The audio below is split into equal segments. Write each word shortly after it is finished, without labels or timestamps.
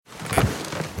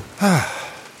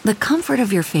The comfort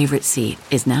of your favorite seat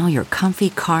is now your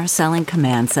comfy car selling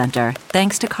command center,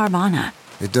 thanks to Carvana.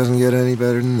 It doesn't get any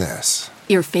better than this.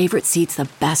 Your favorite seat's the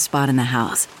best spot in the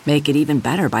house. Make it even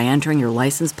better by entering your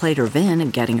license plate or VIN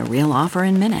and getting a real offer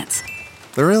in minutes.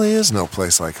 There really is no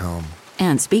place like home.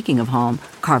 And speaking of home,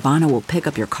 Carvana will pick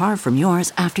up your car from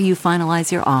yours after you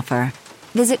finalize your offer.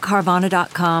 Visit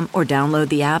Carvana.com or download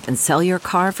the app and sell your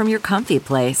car from your comfy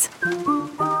place.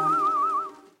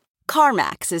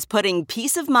 CarMax is putting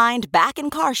peace of mind back in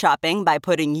car shopping by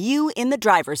putting you in the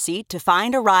driver's seat to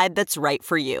find a ride that's right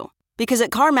for you. Because at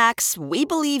CarMax, we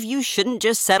believe you shouldn't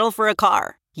just settle for a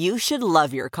car. You should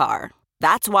love your car.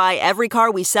 That's why every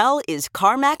car we sell is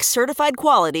CarMax certified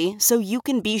quality, so you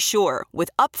can be sure with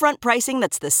upfront pricing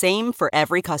that's the same for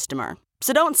every customer.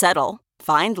 So don't settle.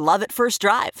 Find love at first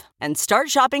drive and start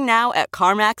shopping now at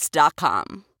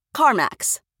CarMax.com.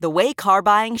 CarMax, the way car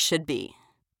buying should be.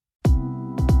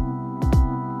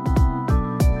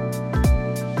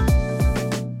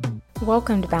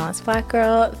 Welcome to Balanced Black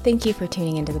Girl. Thank you for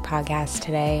tuning into the podcast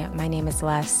today. My name is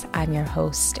Les. I'm your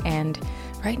host, and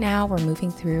right now we're moving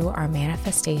through our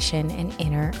Manifestation and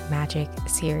Inner Magic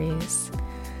series.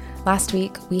 Last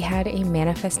week, we had a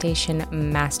manifestation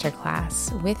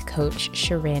masterclass with Coach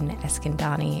Shirin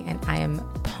Eskandani, and I am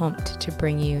pumped to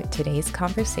bring you today's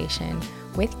conversation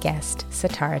with guest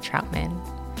SaTar'Ra Troutman.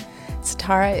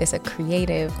 SaTar'Ra is a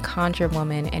creative conjure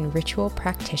woman and ritual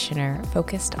practitioner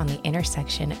focused on the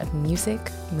intersection of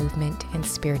music, movement, and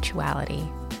spirituality.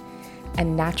 A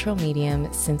natural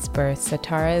medium since birth,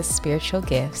 SaTar'Ra's spiritual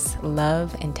gifts,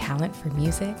 love, and talent for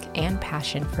music, and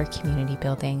passion for community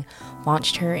building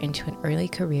launched her into an early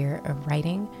career of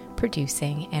writing,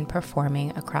 producing, and performing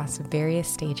across various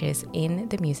stages in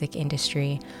the music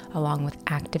industry, along with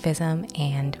activism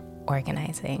and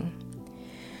organizing.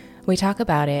 We talk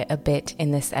about it a bit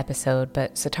in this episode,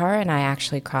 but SaTar'Ra and I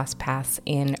actually crossed paths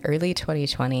in early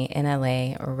 2020 in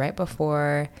LA, right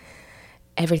before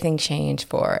everything changed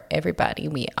for everybody.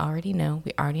 We already know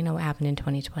what happened in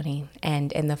 2020.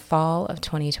 And in the fall of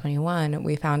 2021,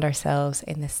 we found ourselves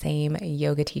in the same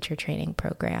yoga teacher training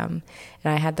program.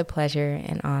 And I had the pleasure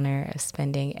and honor of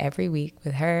spending every week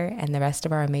with her and the rest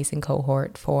of our amazing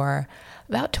cohort for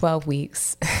about 12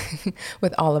 weeks,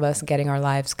 with all of us getting our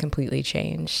lives completely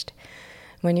changed.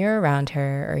 When you're around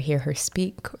her or hear her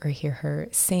speak or hear her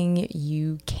sing,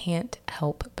 you can't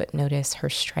help but notice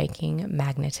her striking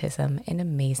magnetism and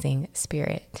amazing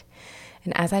spirit.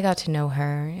 And as I got to know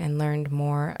her and learned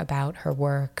more about her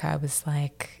work, I was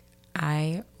like,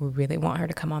 I really want her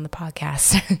to come on the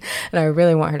podcast. And I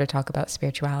really want her to talk about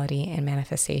spirituality and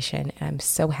manifestation. And I'm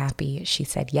so happy she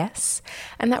said yes,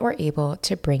 and that we're able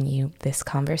to bring you this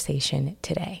conversation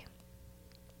today.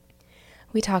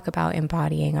 We talk about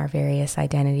embodying our various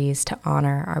identities to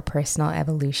honor our personal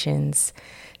evolutions,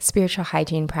 spiritual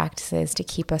hygiene practices to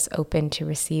keep us open to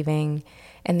receiving,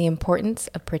 and the importance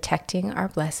of protecting our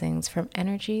blessings from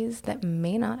energies that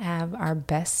may not have our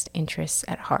best interests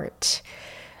at heart.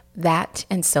 That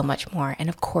and so much more. And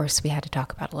of course, we had to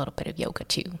talk about a little bit of yoga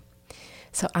too.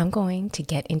 So I'm going to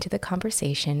get into the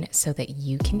conversation so that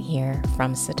you can hear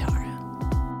from SaTar'Ra.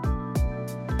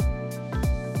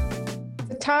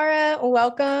 SaTar'Ra,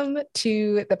 welcome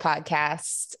to the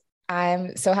podcast.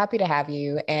 I'm so happy to have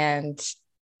you. And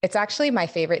it's actually my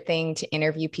favorite thing to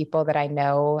interview people that I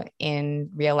know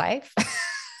in real life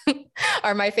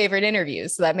are my favorite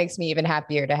interviews. So that makes me even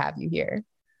happier to have you here.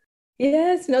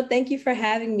 Yes, no, thank you for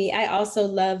having me. I also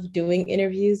love doing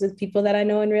interviews with people that I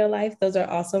know in real life. Those are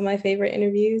also my favorite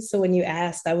interviews. So when you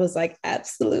asked, I was like,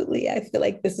 absolutely. I feel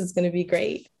like this is going to be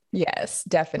great. Yes,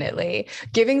 definitely.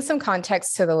 Giving some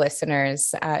context to the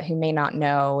listeners who may not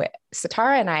know,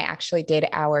 SaTar'Ra and I actually did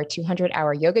our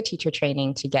 200-hour yoga teacher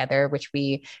training together, which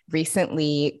we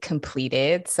recently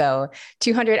completed. So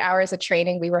 200 hours of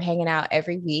training, we were hanging out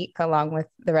every week along with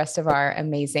the rest of our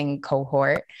amazing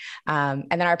cohort. And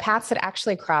then our paths had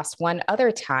actually crossed one other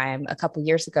time a couple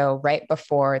years ago, right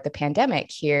before the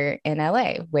pandemic here in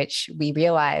LA, which we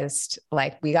realized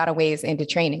like we got a ways into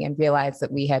training and realized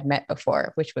that we had met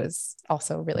before, which was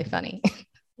also really funny.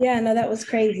 Yeah, no, that was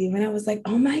crazy. When I was like,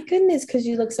 oh my goodness, because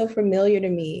you look so familiar to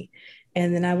me.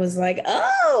 And then I was like,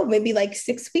 oh, maybe like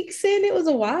 6 weeks in, it was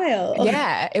a while.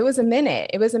 Yeah, it was a minute.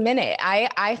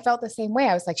 I felt the same way.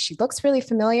 I was like, she looks really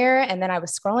familiar. And then I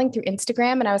was scrolling through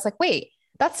Instagram and I was like, wait,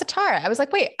 that's SaTar'Ra. I was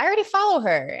like, wait, I already follow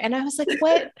her. And I was like,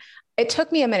 what? It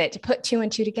took me a minute to put two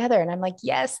and two together. And I'm like,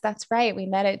 yes, that's right. We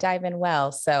met at Dive In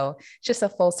Well. So just a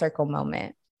full circle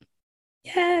moment.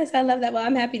 Yes, I love that. Well,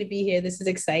 I'm happy to be here. This is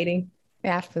exciting.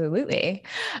 Absolutely.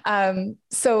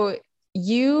 So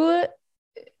you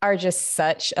are just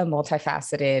such a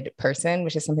multifaceted person,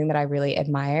 which is something that I really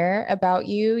admire about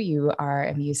you. You are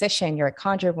a musician, you're a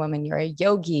conjure woman, you're a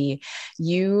yogi.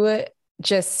 You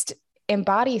just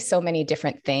embody so many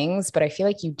different things, but I feel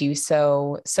like you do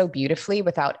so beautifully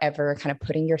without ever kind of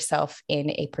putting yourself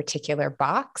in a particular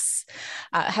box.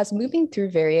 Has moving through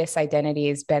various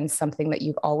identities been something that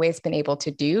you've always been able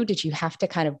to do? Did you have to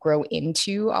kind of grow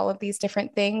into all of these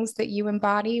different things that you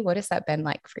embody? What has that been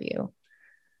like for you?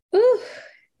 Ooh,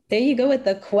 there you go with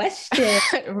the question.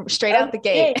 Straight out the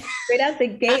gate. Straight out the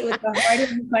gate with the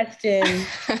hardest question.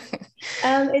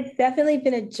 It's definitely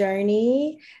been a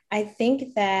journey. I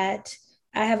think that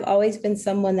I have always been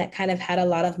someone that kind of had a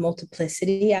lot of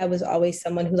multiplicity. I was always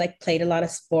someone who like played a lot of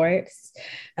sports.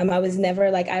 I was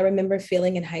never like, I remember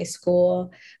feeling in high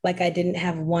school like I didn't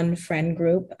have one friend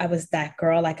group. I was that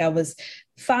girl. Like I was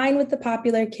fine with the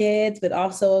popular kids, but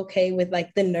also okay with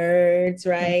like the nerds,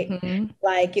 right? Mm-hmm.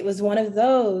 Like it was one of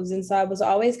those. And so I was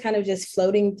always kind of just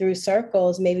floating through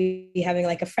circles, maybe having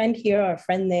like a friend here or a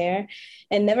friend there,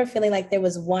 and never feeling like there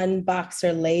was one box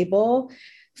or label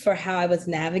for how I was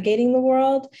navigating the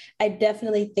world. I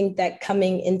definitely think that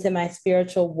coming into my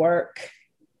spiritual work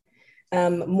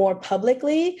more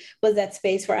publicly was that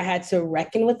space where I had to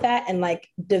reckon with that and like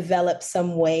develop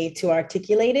some way to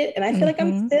articulate it. And I feel like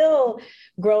I'm still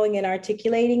growing and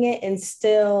articulating it, and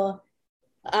still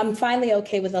I'm finally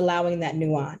okay with allowing that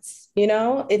nuance. You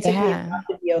know, it took me a while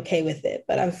to be okay with it,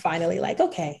 but I'm finally like,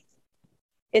 okay,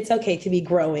 it's okay to be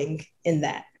growing in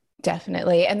that.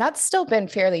 Definitely. And that's still been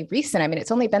fairly recent. I mean, it's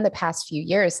only been the past few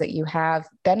years that you have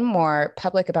been more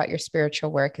public about your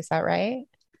spiritual work. Is that right?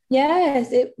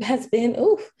 Yes, it has been.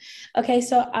 Oof. Okay,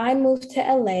 so I moved to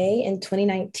LA in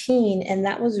 2019, and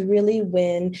that was really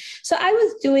when, so I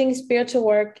was doing spiritual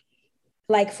work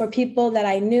like for people that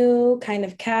I knew kind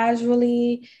of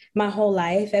casually my whole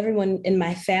life. Everyone in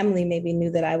my family maybe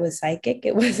knew that I was psychic.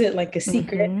 It wasn't like a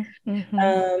secret.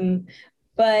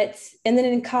 And then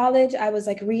in college, I was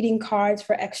like reading cards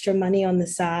for extra money on the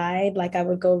side. Like I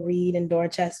would go read in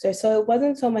Dorchester. So it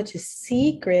wasn't so much a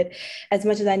secret as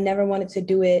much as I never wanted to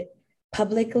do it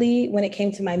publicly when it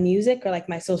came to my music or like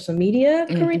my social media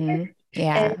career.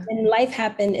 Yeah. And life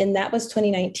happened, and that was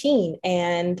 2019.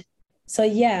 And so,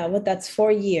 yeah, that's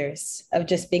 4 years of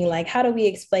just being like, how do we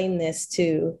explain this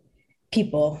to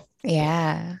people?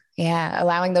 Yeah. Yeah.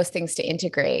 Allowing those things to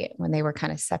integrate when they were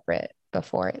kind of separate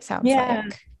before, it sounds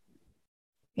like.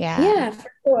 Yeah,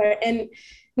 for sure. And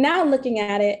now looking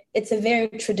at it, it's a very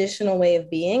traditional way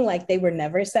of being. Like they were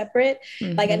never separate.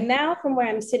 Like now from where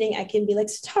I'm sitting, I can be like,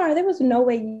 SaTar'Ra, there was no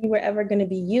way you were ever going to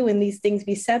be you and these things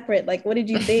be separate. Like, what did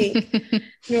you think?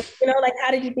 you know, like,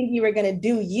 how did you think you were going to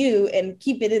do you and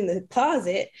keep it in the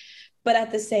closet? But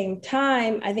at the same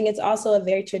time, I think it's also a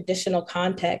very traditional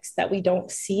context that we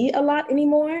don't see a lot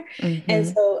anymore. And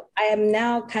so I am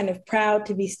now kind of proud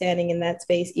to be standing in that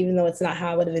space, even though it's not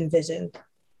how I would have envisioned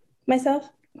myself.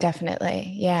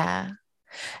 Definitely. Yeah.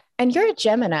 And you're a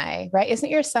Gemini, right?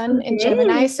 Isn't your sun in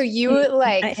Gemini? So you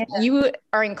you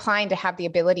are inclined to have the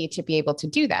ability to be able to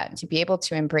do that and to be able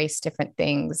to embrace different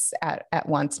things at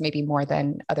once, maybe more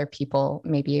than other people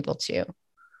may be able to.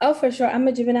 Oh, for sure. I'm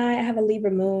a Gemini. I have a Libra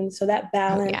moon. So that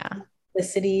balance, the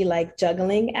city, like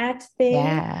juggling act thing.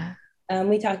 Yeah.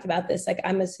 We talked about this. Like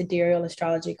I'm a sidereal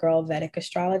astrology girl, Vedic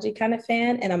astrology kind of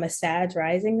fan, and I'm a Sag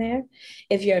rising there.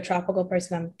 If you're a tropical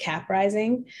person, I'm Cap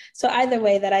rising. So either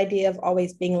way, that idea of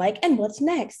always being like, and what's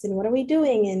next? And what are we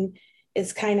doing? And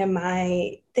is kind of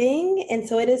my thing. And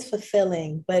so it is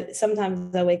fulfilling. But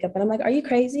sometimes I wake up and I'm like, are you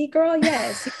crazy, girl?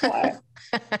 Yes, you are.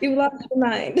 You lost your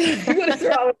mind. What is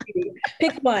wrong with you?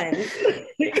 Pick one.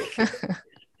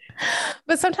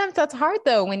 But sometimes that's hard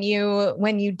though, when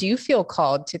you do feel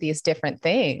called to these different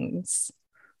things.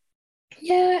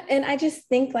 Yeah. And I just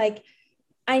think like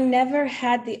I never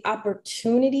had the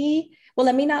opportunity. Well,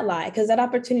 let me not lie, because that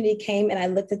opportunity came and I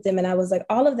looked at them and I was like,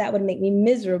 all of that would make me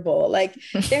miserable. Like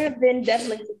there have been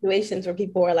definitely situations where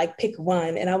people are like, pick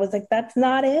one. And I was like, that's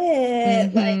not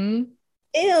it. Like,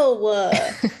 ew.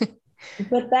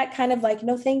 But that kind of like,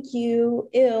 no, thank you,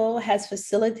 has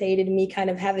facilitated me kind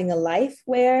of having a life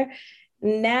where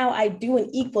now I do an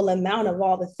equal amount of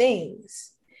all the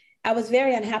things. I was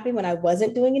very unhappy when I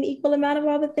wasn't doing an equal amount of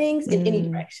all the things in any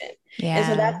direction. Yeah. And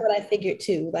so that's what I figured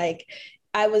too. Like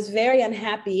I was very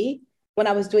unhappy when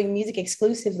I was doing music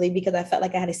exclusively because I felt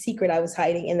like I had a secret I was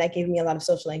hiding, and that gave me a lot of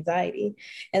social anxiety.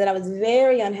 And then I was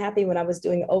very unhappy when I was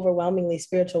doing overwhelmingly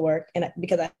spiritual work, and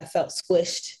because I felt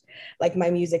squished, like my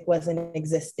music wasn't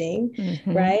existing,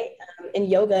 right? And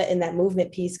yoga in that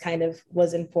movement piece kind of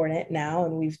was important now,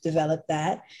 and we've developed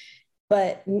that.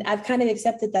 But I've kind of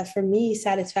accepted that for me,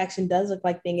 satisfaction does look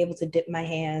like being able to dip my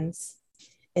hands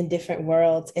in different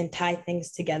worlds and tie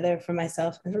things together for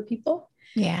myself and for people.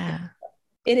 Yeah.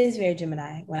 It is very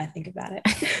Gemini when I think about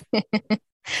it.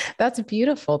 That's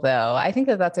beautiful, though. I think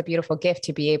that that's a beautiful gift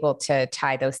to be able to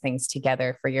tie those things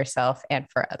together for yourself and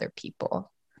for other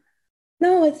people.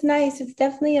 No, it's nice. It's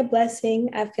definitely a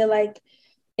blessing. I feel like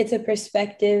it's a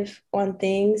perspective on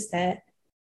things that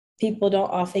people don't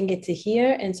often get to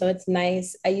hear. And so it's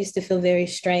nice. I used to feel very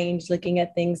strange looking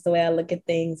at things the way I look at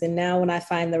things. And now when I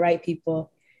find the right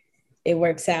people, it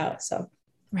works out. So,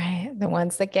 right. The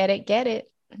ones that get it.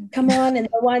 Come on. And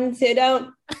the ones who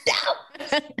don't.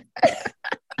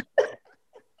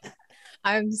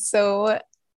 I'm so,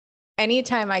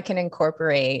 anytime I can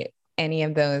incorporate any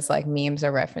of those like memes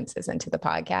or references into the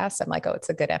podcast, I'm like, oh, it's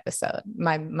a good episode.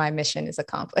 My mission is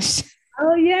accomplished.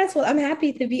 Oh, yes. Well, I'm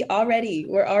happy to be already.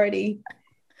 We're already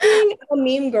being a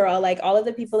meme girl. Like all of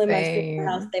the people in my sister's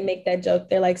house, they make that joke.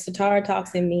 They're like, SaTar'Ra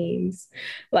talks in memes.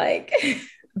 Like,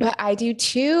 but I do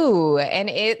too. And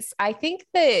I think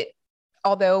that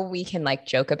although we can like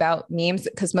joke about memes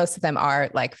because most of them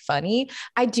are like funny,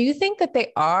 I do think that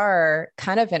they are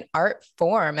kind of an art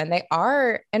form and they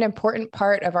are an important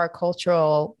part of our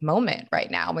cultural moment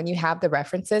right now. When you have the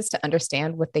references to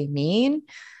understand what they mean,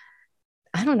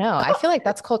 I don't know. I feel like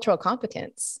that's cultural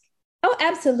competence. Oh,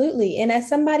 absolutely. And as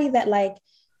somebody that like,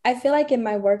 I feel like in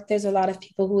my work, there's a lot of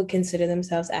people who would consider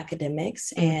themselves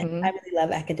academics, and I really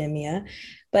love academia.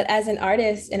 But as an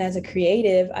artist and as a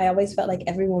creative, I always felt like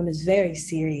everyone was very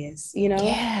serious, you know?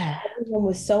 Yeah. Everyone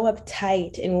was so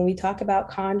uptight. And when we talk about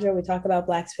Conjure, we talk about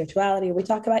Black spirituality, we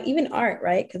talk about even art,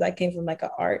 right? Because I came from like an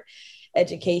art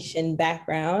education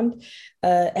background.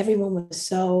 Everyone was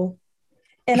so,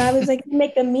 and I was like,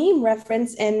 make a meme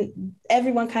reference and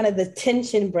everyone kind of the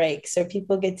tension breaks or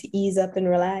people get to ease up and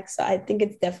relax. So I think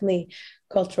it's definitely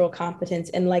cultural competence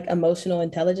and like emotional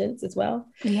intelligence as well.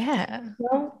 Yeah.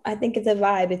 Well, I think it's a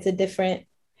vibe. It's a different,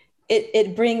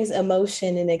 it brings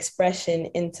emotion and expression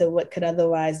into what could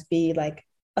otherwise be like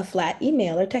a flat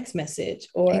email or text message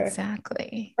or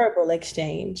exactly verbal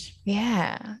exchange.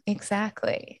 Yeah,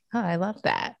 exactly. Oh, I love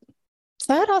that.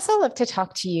 So I'd also love to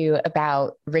talk to you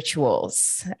about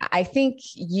rituals. I think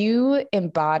you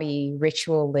embody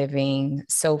ritual living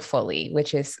so fully,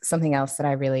 which is something else that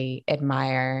I really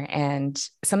admire. And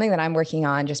something that I'm working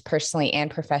on just personally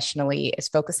and professionally is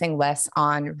focusing less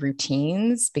on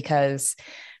routines, because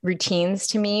routines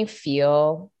to me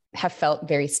have felt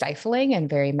very stifling and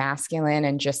very masculine.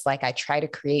 And just like I try to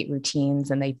create routines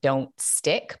and they don't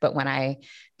stick. But when I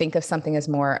think of something as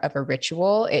more of a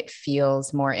ritual, it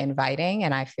feels more inviting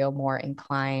and I feel more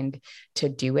inclined to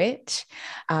do it.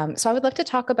 So I would love to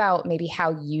talk about maybe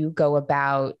how you go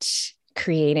about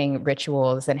creating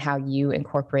rituals and how you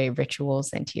incorporate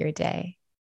rituals into your day.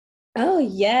 Oh,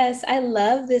 yes. I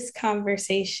love this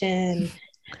conversation.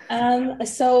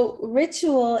 So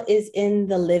ritual is in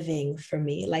the living for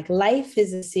me. Like life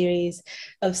is a series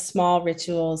of small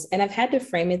rituals. And I've had to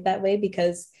frame it that way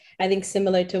because I think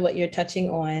similar to what you're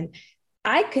touching on,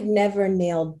 I could never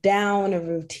nail down a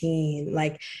routine.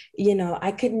 Like, you know,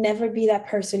 I could never be that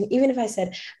person. Even if I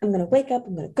said, I'm going to wake up,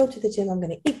 I'm going to go to the gym, I'm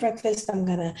going to eat breakfast, I'm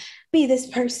going to be this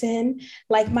person.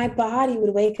 Like my body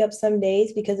would wake up some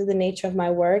days because of the nature of my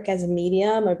work as a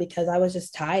medium or because I was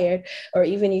just tired. Or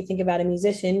even you think about a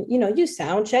musician, you know, you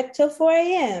sound check till 4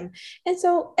 a.m. And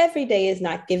so every day is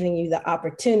not giving you the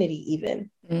opportunity even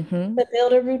to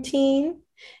build a routine.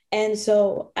 And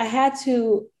so I had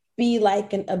to be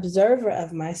like an observer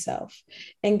of myself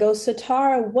and go,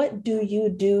 SaTar'Ra, what do you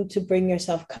do to bring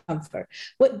yourself comfort?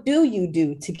 What do you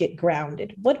do to get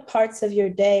grounded? What parts of your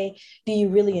day do you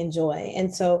really enjoy?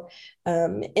 And so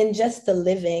in just the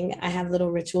living, I have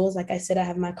little rituals. Like I said, I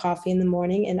have my coffee in the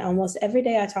morning and almost every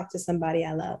day I talk to somebody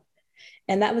I love.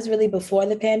 And that was really before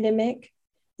the pandemic,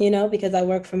 you know, because I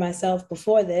worked for myself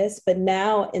before this, but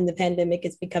now in the pandemic,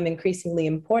 it's become increasingly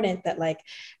important that like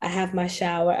I have my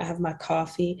shower, I have my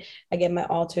coffee, I get my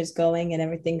altars going and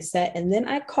everything set. And then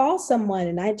I call someone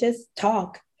and I just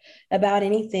talk about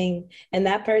anything. And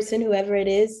that person, whoever it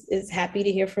is happy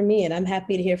to hear from me and I'm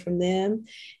happy to hear from them.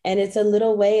 And it's a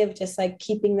little way of just like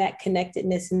keeping that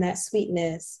connectedness and that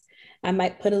sweetness. I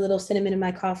might put a little cinnamon in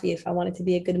my coffee if I want it to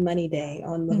be a good money day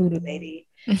on the Hoodoo Baby,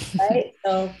 right?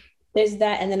 So there's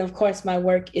that. And then of course my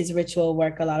work is ritual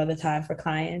work a lot of the time for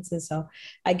clients. And so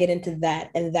I get into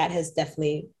that. And that has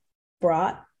definitely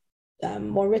brought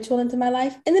more ritual into my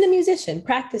life. And then a musician,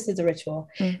 practice is a ritual.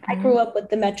 I grew up with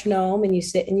the metronome and you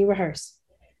sit and you rehearse,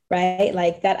 right?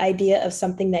 Like that idea of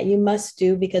something that you must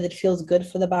do because it feels good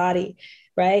for the body,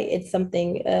 right? It's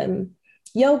something,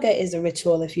 yoga is a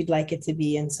ritual if you'd like it to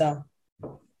be. And so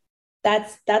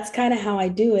that's kind of how I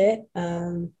do it.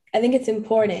 I think it's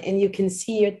important, and you can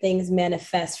see your things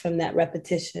manifest from that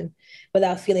repetition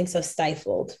without feeling so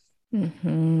stifled.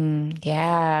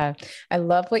 Yeah. I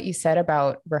love what you said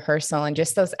about rehearsal and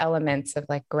just those elements of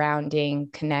like grounding,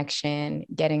 connection,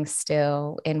 getting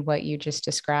still in what you just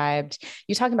described.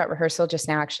 You talking about rehearsal just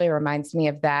now actually reminds me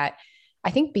of that.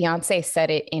 I think Beyonce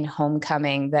said it in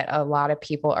Homecoming that a lot of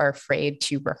people are afraid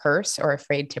to rehearse or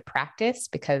afraid to practice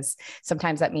because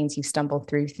sometimes that means you stumble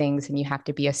through things and you have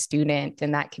to be a student,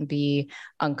 and that can be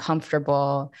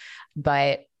uncomfortable.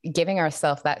 But giving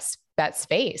ourselves that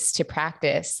space to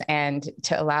practice and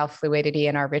to allow fluidity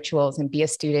in our rituals and be a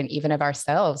student even of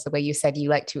ourselves, the way you said you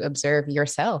like to observe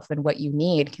yourself and what you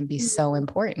need can be so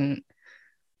important.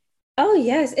 Oh,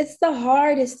 yes. It's the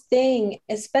hardest thing,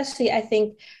 especially I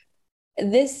think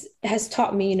this has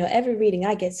taught me, every reading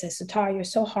I get says, SaTar'Ra, you're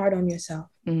so hard on yourself.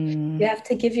 You have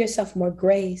to give yourself more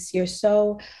grace. You're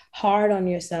so hard on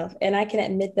yourself. And I can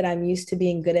admit that I'm used to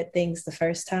being good at things the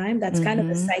first time. That's kind of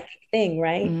the psychic thing,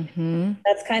 right?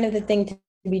 That's kind of the thing to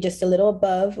be just a little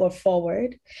above or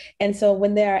forward. And so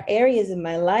when there are areas in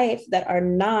my life that are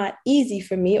not easy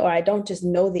for me, or I don't just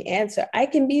know the answer, I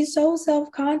can be so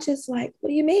self-conscious, like, what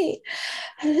do you mean?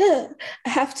 I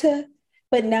have to.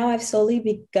 But now I've slowly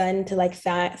begun to like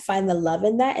find the love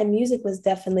in that. And music was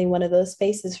definitely one of those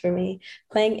spaces for me.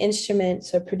 Playing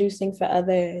instruments or producing for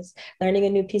others, learning a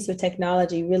new piece of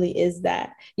technology really is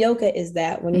that. Yoga is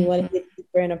that when you want to get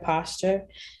deeper in a posture.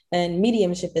 And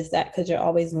mediumship is that because you're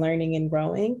always learning and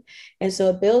growing. And so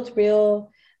it builds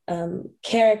real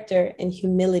character and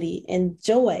humility and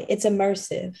joy. It's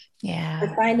immersive. Yeah.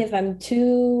 I find if I'm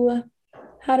too,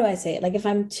 how do I say it? Like if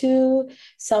I'm too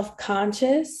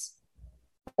self-conscious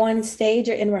on stage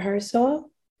or in rehearsal,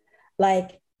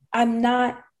 like I'm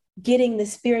not getting the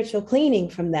spiritual cleaning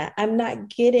from that. I'm not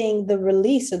getting the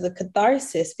release or the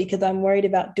catharsis because I'm worried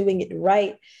about doing it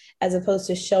right as opposed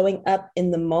to showing up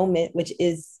in the moment, which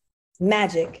is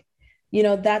magic.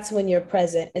 That's when you're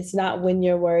present. It's not when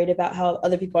you're worried about how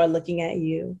other people are looking at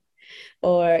you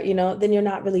or, then you're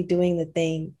not really doing the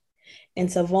thing.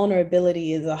 And so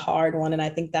vulnerability is a hard one. And I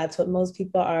think that's what most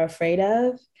people are afraid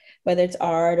of, whether it's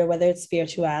art or whether it's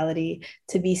spirituality,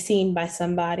 to be seen by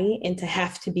somebody and to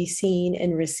have to be seen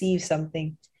and receive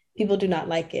something. People do not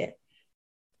like it.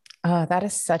 Oh, that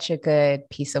is such a good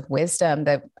piece of wisdom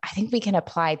that I think we can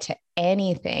apply to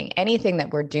anything that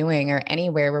we're doing or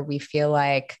anywhere where we feel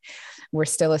like we're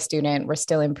still a student, we're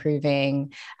still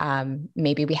improving.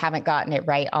 Maybe we haven't gotten it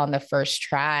right on the first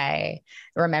try.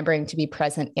 Remembering to be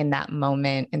present in that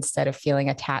moment instead of feeling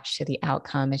attached to the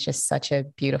outcome is just such a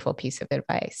beautiful piece of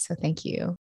advice. So thank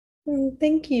you.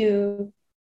 Thank you.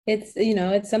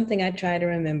 It's something I try to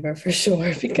remember for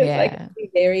sure because like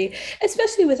very,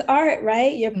 especially with art,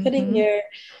 right? You're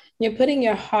putting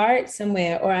your heart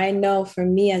somewhere. Or I know for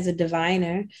me as a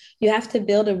diviner, you have to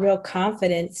build a real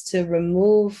confidence to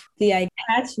remove the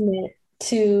attachment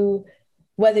to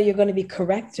whether you're going to be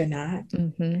correct or not.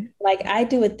 Like I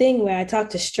do a thing where I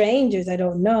talk to strangers I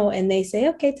don't know, and they say,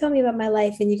 okay, tell me about my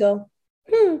life. And you go,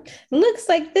 looks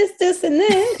like this, and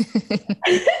this.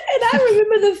 And I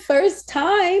remember the first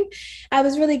time I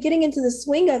was really getting into the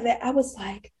swing of it, I was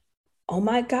like, oh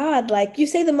my God, like you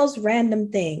say the most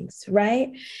random things, right?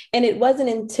 And it wasn't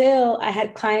until I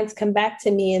had clients come back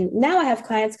to me, and now I have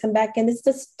clients come back and it's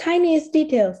the tiniest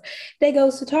details. They go,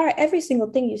 SaTar'Ra, every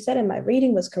single thing you said in my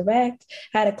reading was correct.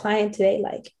 I had a client today,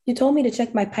 like, you told me to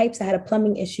check my pipes. I had a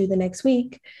plumbing issue the next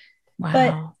week. Wow.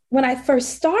 But when I first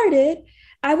started,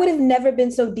 I would have never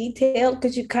been so detailed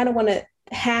because you kind of want to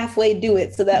halfway do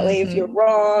it. So that way, if you're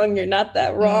wrong, you're not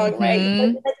that wrong,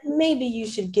 right? But maybe you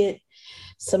should get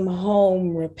some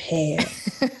home repair.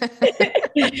 And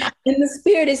the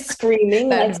spirit is screaming.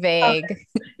 That's like vague.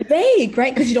 Vague,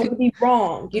 right? Because you don't want to be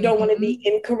wrong. You don't want to be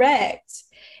incorrect.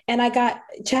 And I got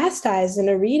chastised in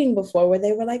a reading before where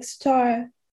they were like, SaTar'Ra,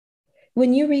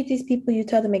 when you read these people, you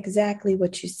tell them exactly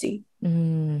what you see.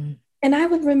 And I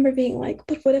would remember being like,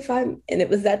 but what if and it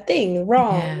was that thing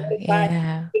wrong. What if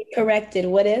I get corrected?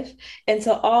 What if? And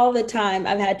so all the time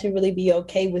I've had to really be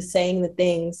okay with saying the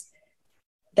things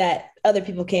that other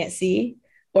people can't see,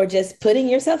 or just putting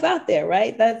yourself out there,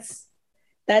 right? That's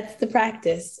the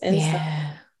practice. And so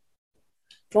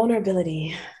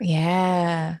vulnerability.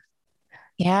 Yeah,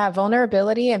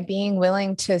 vulnerability and being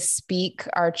willing to speak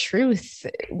our truth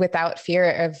without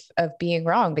fear of being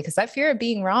wrong, because that fear of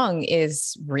being wrong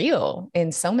is real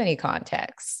in so many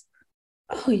contexts.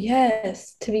 Oh,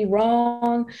 yes. To be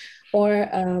wrong. Or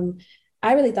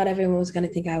I really thought everyone was going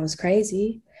to think I was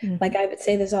crazy. Like I would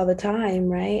say this all the time,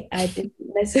 right? I didn't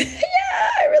necessarily, yeah,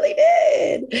 I really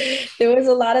did. There was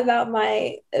a lot about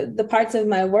the parts of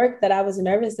my work that I was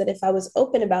nervous that if I was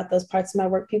open about those parts of my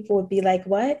work, people would be like,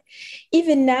 what?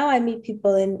 Even now I meet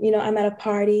people and, I'm at a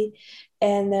party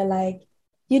and they're like,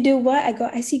 you do what? I go,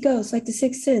 I see ghosts like the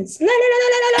sixth sense. No, no, no,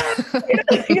 no, no, no,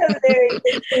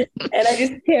 no. And I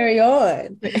just carry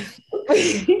on.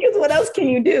 Because what else can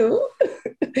you do?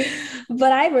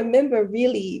 But I remember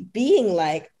really being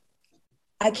like,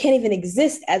 I can't even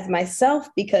exist as myself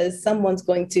because someone's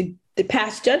going to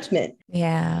pass judgment.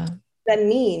 Yeah. That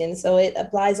mean. And so it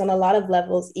applies on a lot of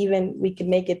levels. Even we can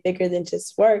make it bigger than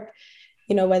just work,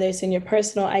 whether it's in your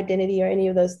personal identity or any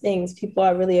of those things. People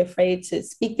are really afraid to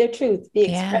speak their truth, be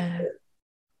expressive.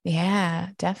 Yeah,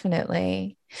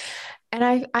 definitely.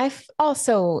 And I've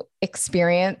also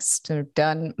experienced or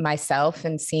done myself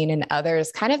and seen in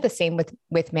others kind of the same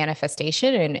with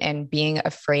manifestation and being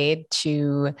afraid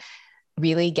to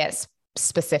really get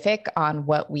specific on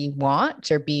what we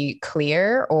want or be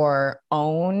clear or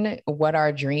own what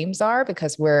our dreams are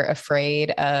because we're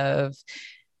afraid of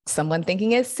someone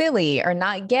thinking it's silly or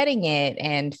not getting it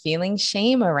and feeling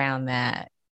shame around that.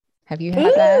 Have you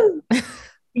had that?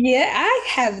 Yeah, I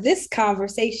have this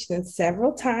conversation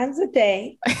several times a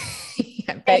day.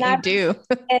 I bet you do.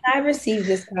 And I receive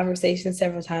this conversation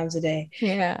several times a day.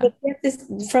 Yeah. But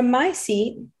from my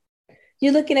seat,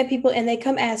 you're looking at people and they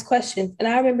come ask questions. And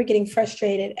I remember getting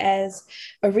frustrated as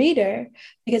a reader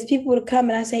because people would come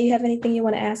and I say, you have anything you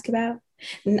want to ask about?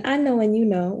 And I know and you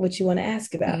know what you want to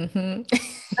ask about.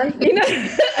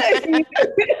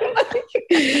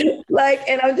 Like,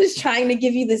 and I'm just trying to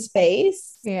give you the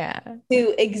space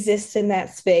to exist in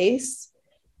that space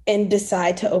and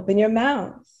decide to open your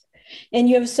mouth. And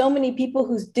you have so many people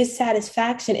whose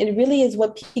dissatisfaction, it really is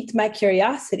what piqued my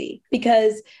curiosity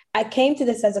because I came to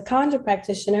this as a conjure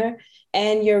practitioner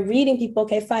and you're reading people.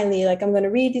 Okay, finally, like I'm going to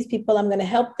read these people. I'm going to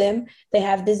help them. They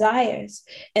have desires.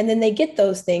 And then they get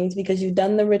those things because you've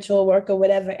done the ritual work or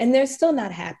whatever, and they're still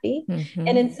not happy. Mm-hmm.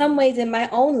 And in some ways in my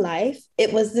own life,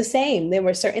 it was the same. There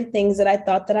were certain things that I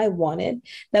thought that I wanted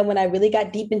that when I really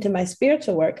got deep into my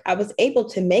spiritual work, I was able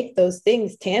to make those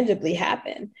things tangibly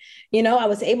happen. I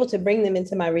was able to bring them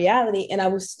into my reality and I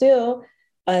was still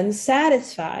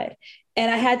unsatisfied. And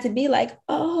I had to be like,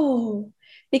 oh,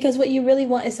 because what you really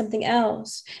want is something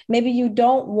else. Maybe you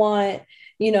don't want,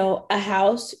 a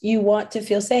house. You want to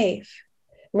feel safe,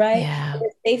 right? Yeah.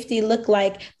 Does safety look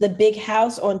like the big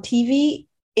house on TV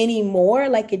anymore,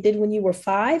 like it did when you were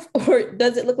 5? Or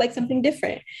does it look like something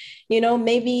different?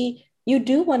 Maybe you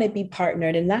do want to be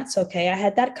partnered and that's okay. I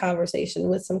had that conversation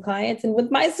with some clients and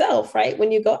with myself, right?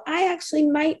 When you go, I actually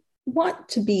might want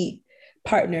to be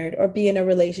partnered or be in a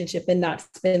relationship and not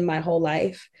spend my whole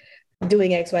life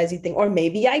doing XYZ thing. Or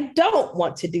maybe I don't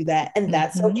want to do that. And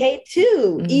that's okay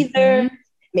too. Mm-hmm. Either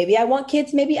maybe I want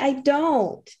kids, maybe I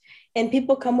don't. And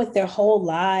people come with their whole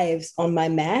lives on my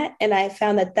mat. And I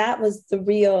found that was the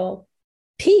real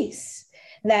piece.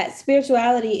 That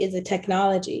spirituality is a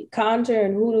technology. Conjure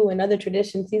and hoodoo and other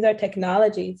traditions, these are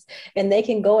technologies and they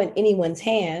can go in anyone's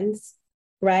hands,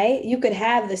 right? You could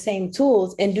have the same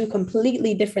tools and do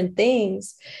completely different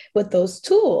things with those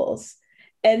tools.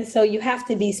 And so you have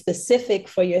to be specific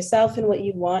for yourself and what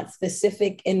you want,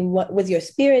 specific in what with your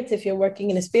spirits, if you're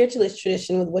working in a spiritualist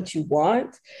tradition with what you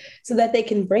want, so that they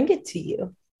can bring it to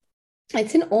you.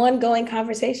 It's an ongoing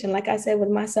conversation, like I said, with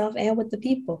myself and with the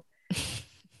people.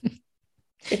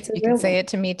 You can say it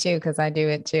to me too, because I do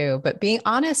it too. But being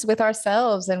honest with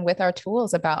ourselves and with our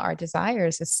tools about our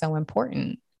desires is so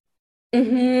important.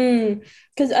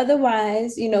 Because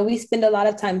otherwise, we spend a lot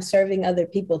of time serving other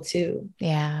people too.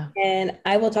 Yeah. And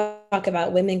I will talk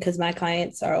about women because my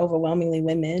clients are overwhelmingly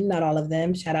women, not all of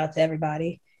them. Shout out to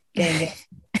everybody. Gang it.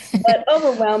 But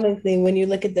overwhelmingly, when you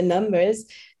look at the numbers,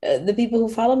 the people who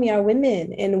follow me are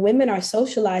women, and women are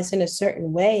socialized in a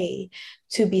certain way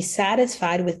to be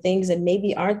satisfied with things that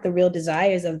maybe aren't the real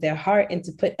desires of their heart, and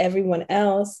to put everyone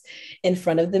else in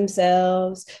front of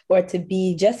themselves, or to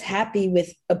be just happy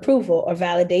with approval or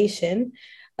validation,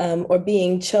 or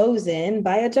being chosen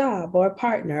by a job or a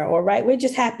partner, or right. We're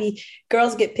just happy.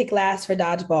 Girls get picked last for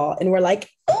dodgeball, and we're like,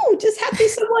 oh, just happy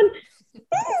someone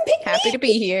happy to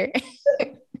be here.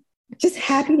 Just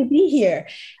happy to be here.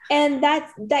 And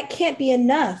that can't be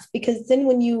enough, because then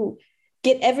when you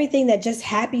get everything that just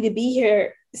happy to be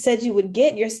here said you would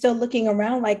get, you're still looking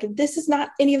around like, this is not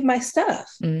any of my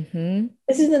stuff. Mm-hmm.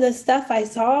 This isn't the stuff I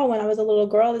saw when I was a little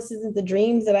girl. This isn't the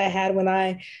dreams that I had when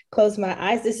I closed my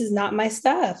eyes. This is not my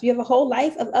stuff. You have a whole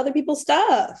life of other people's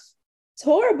stuff. It's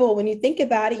horrible when you think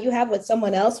about it. You have what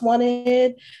someone else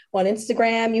wanted on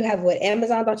Instagram. You have what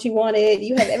Amazon thought you wanted.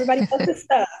 You have everybody else's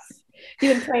stuff.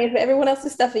 You've been praying for everyone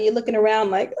else's stuff, and you're looking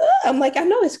around like, ugh. I'm like, I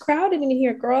know it's crowded in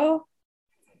here, girl,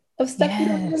 of stuff you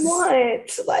don't even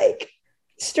want. Like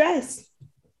stress.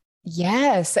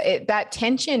 Yes, that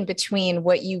tension between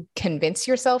what you convince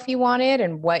yourself you wanted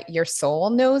and what your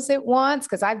soul knows it wants.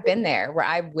 Because I've been there where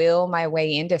I will my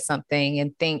way into something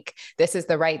and think this is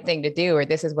the right thing to do, or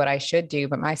this is what I should do.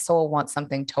 But my soul wants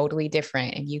something totally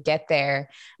different. And you get there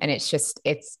and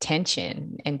it's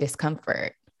tension and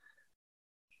discomfort.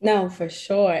 No, for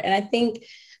sure. And I think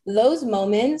those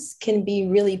moments can be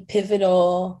really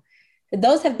pivotal.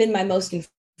 Those have been my most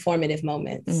informative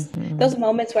moments. Mm-hmm. Those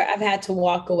moments where I've had to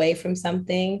walk away from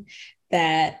something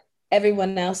that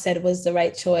everyone else said was the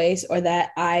right choice, or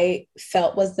that I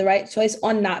felt was the right choice,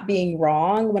 on not being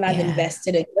wrong, when I've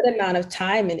invested a good amount of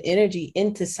time and energy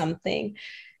into something.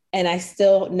 And I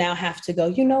still now have to go,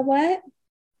 you know what?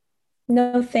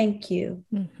 No, thank you.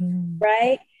 Mm-hmm.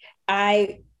 Right?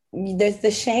 There's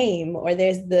the shame, or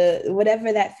there's the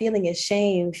whatever that feeling is,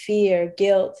 shame, fear,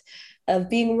 guilt of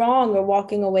being wrong or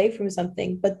walking away from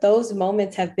something. But those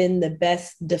moments have been the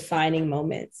best defining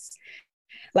moments.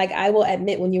 Like, I will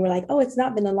admit, when you were like, oh, it's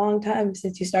not been a long time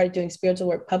since you started doing spiritual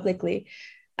work publicly,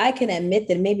 I can admit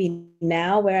that maybe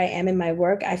now, where I am in my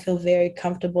work, I feel very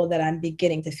comfortable that I'm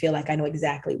beginning to feel like I know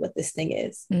exactly what this thing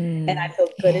is. And I feel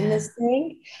good in this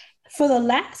thing. For the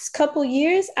last couple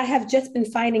years, I have just been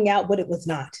finding out what it was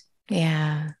not.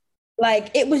 Yeah.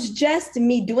 Like, it was just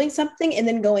me doing something and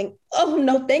then going, oh,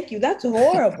 no, thank you. That's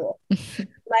horrible.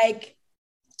 Like,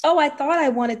 oh, I thought I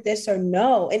wanted this, or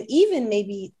no. And even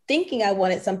maybe thinking I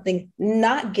wanted something,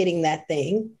 not getting that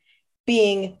thing,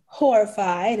 being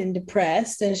horrified and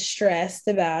depressed and stressed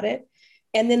about it.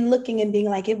 And then looking and being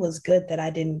like, it was good that I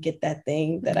didn't get that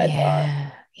thing that I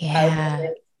thought I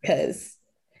wanted, because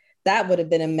that would have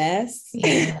been a mess.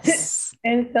 Yes.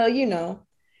 And so,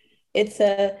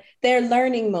 they're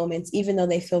learning moments, even though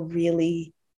they feel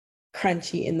really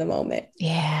crunchy in the moment.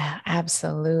 Yeah,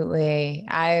 absolutely.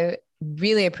 I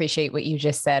really appreciate what you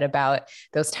just said about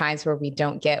those times where we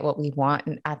don't get what we want.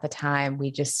 And at the time,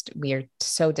 we are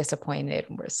so disappointed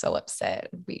and we're so upset.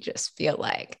 We just feel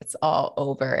like it's all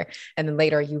over. And then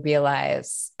later you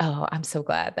realize, oh, I'm so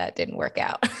glad that didn't work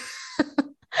out.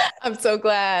 I'm so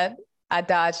glad I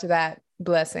dodged that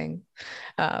blessing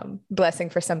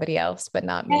for somebody else, but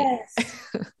not me. Yes.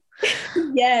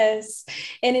 Yes.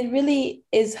 And it really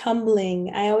is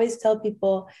humbling. I always tell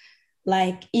people,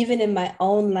 like, even in my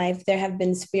own life, there have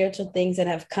been spiritual things that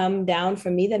have come down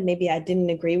for me that maybe I didn't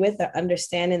agree with or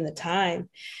understand in the time.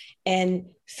 And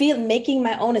making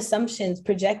my own assumptions,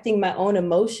 projecting my own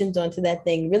emotions onto that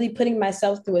thing, really putting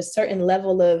myself through a certain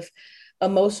level of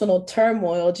emotional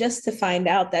turmoil just to find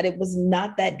out that it was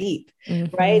not that deep,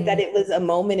 right? That it was a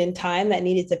moment in time that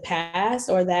needed to pass,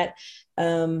 or that,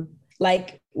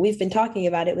 like we've been talking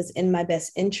about, it was in my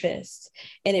best interest.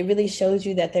 And it really shows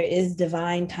you that there is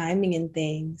divine timing in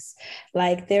things.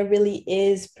 Like, there really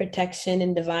is protection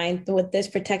and there's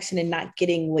protection in not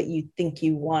getting what you think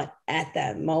you want at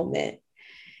that moment.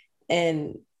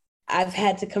 And I've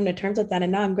had to come to terms with that.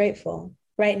 And now I'm grateful.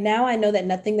 Right now, I know that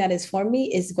nothing that is for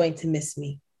me is going to miss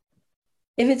me.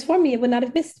 If it's for me, it would not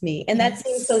have missed me. And that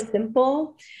seems so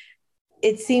simple.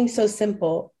 It seems so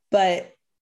simple, but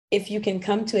if you can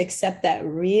come to accept that,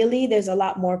 really, there's a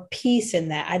lot more peace in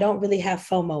that. I don't really have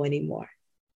FOMO anymore.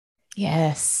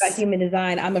 Yes. By human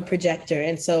design, I'm a projector.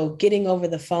 And so getting over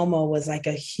the FOMO was like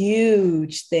a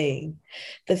huge thing.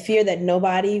 The fear that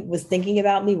nobody was thinking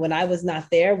about me when I was not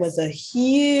there was a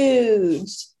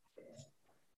huge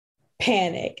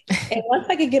panic. And once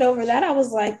I could get over that, I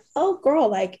was like, oh, girl,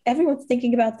 like, everyone's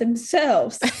thinking about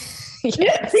themselves.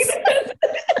 Yes.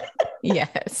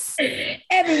 Yes.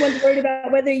 Everyone's worried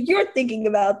about whether you're thinking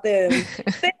about them.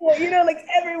 Like,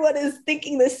 everyone is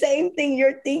thinking the same thing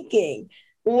you're thinking.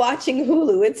 Watching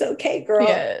Hulu, it's okay, girl.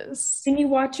 Yes. Can you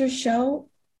watch your show?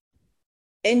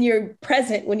 And you're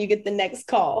present when you get the next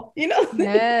call,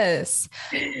 Yes.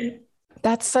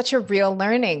 That's such a real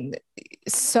learning.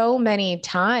 So many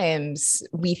times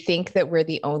we think that we're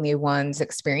the only ones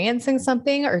experiencing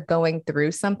something or going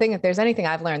through something. If there's anything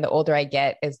I've learned, the older I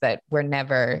get, is that we're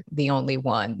never the only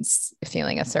ones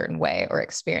feeling a certain way or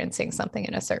experiencing something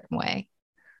in a certain way.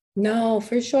 No,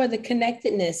 for sure. The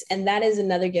connectedness. And that is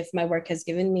another gift my work has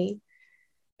given me.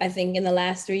 I think in the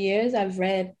last 3 years, I've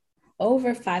read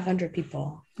over 500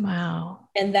 people. Wow.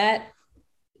 And that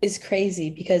is crazy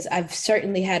because I've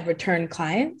certainly had return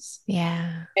clients.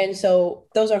 Yeah. And so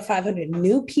those are 500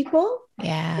 new people,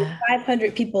 Yeah.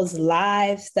 500 people's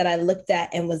lives that I looked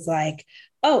at and was like,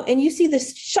 oh, and you see the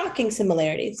shocking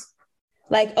similarities.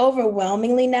 Like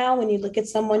overwhelmingly now, when you look at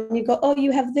someone, you go, oh,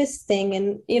 you have this thing.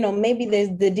 And, maybe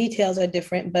the details are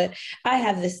different, but I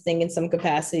have this thing in some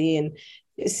capacity. And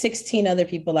 16 other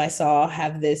people I saw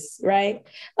have this, right?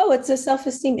 Oh, it's a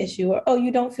self-esteem issue. Or, oh,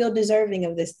 you don't feel deserving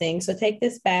of this thing. So take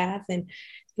this bath and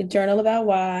journal about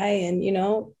why, and,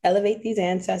 elevate these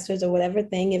ancestors or whatever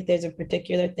thing, if there's a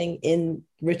particular thing in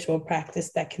ritual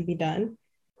practice that can be done,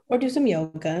 or do some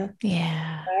yoga.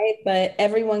 Yeah. Right. But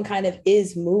everyone kind of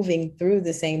is moving through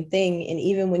the same thing. And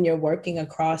even when you're working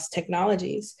across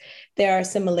technologies, there are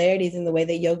similarities in the way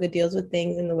that yoga deals with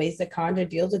things and the ways that Conjure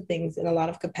deals with things in a lot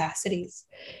of capacities,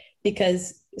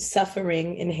 because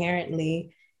suffering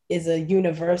inherently is a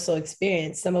universal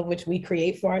experience, some of which we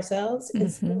create for ourselves and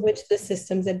some of which the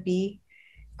systems that be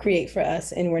create for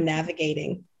us and we're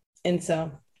navigating. And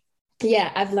so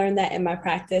yeah, I've learned that in my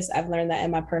practice. I've learned that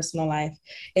in my personal life,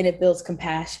 and it builds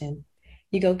compassion.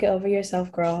 You go get over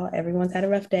yourself, girl. Everyone's had a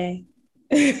rough day.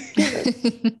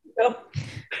 Go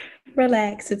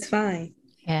relax. It's fine.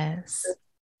 Yes.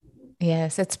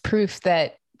 Yes. It's proof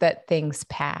that things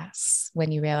pass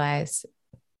when you realize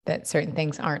that certain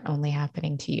things aren't only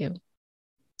happening to you.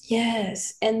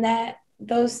 Yes. And that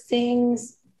those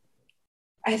things,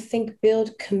 I think,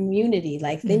 build community.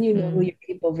 Like then you know who your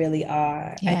people really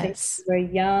are. Yes. I think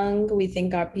we're young. We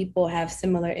think our people have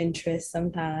similar interests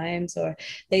sometimes, or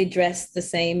they dress the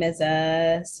same as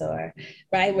us, or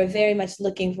right. We're very much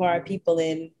looking for our people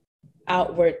in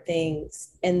outward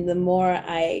things. And the more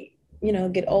I,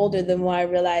 get older, the more I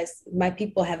realize my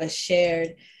people have a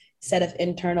shared set of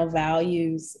internal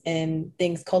values and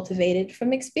things cultivated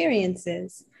from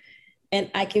experiences. And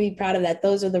I can be proud of that.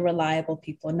 Those are the reliable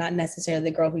people, not necessarily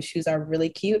the girl whose shoes are really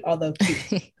cute, although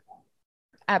cute.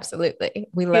 Absolutely.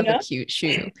 We love a cute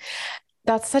shoe.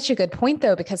 That's such a good point,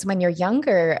 though, because when you're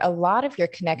younger, a lot of your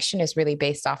connection is really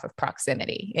based off of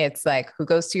proximity. It's like who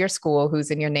goes to your school, who's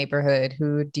in your neighborhood,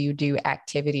 who do you do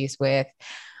activities with?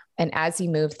 And as you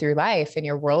move through life and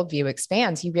your worldview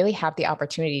expands, you really have the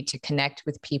opportunity to connect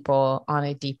with people on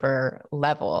a deeper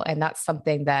level. And that's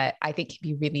something that I think can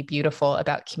be really beautiful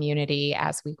about community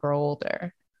as we grow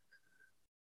older.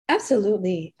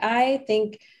 Absolutely. I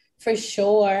think for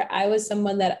sure, I was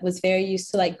someone that was very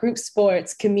used to like group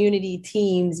sports, community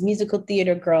teams, musical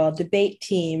theater girl, debate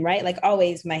team, right? Like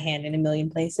always my hand in a million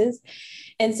places.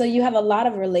 And so you have a lot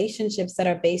of relationships that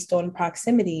are based on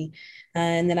proximity.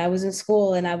 And then I was in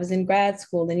school and I was in grad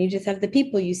school, and you just have the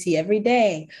people you see every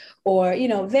day, or,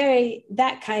 very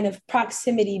that kind of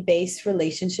proximity based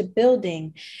relationship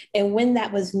building. And when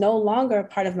that was no longer a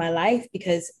part of my life,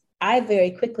 because I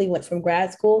very quickly went from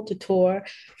grad school to tour,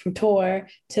 from tour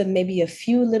to maybe a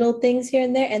few little things here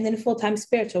and there, and then full-time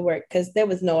spiritual work, because there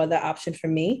was no other option for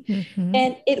me.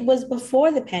 And it was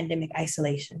before the pandemic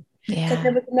isolation. Because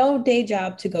there was no day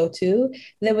job to go to.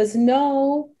 There was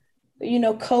no,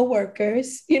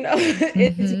 co-workers,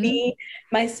 it's me,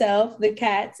 myself, the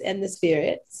cats, and the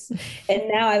spirits.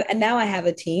 And now I have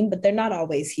a team, but they're not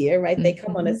always here, right? They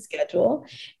come on a schedule.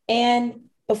 And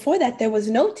before that, there was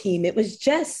no team. It was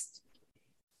just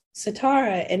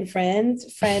SaTar'Ra and friends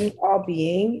all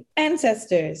being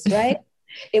ancestors, right?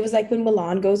 It was like when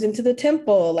Milan goes into the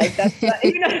temple, like that's like,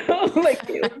 like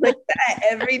it was like that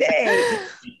every day.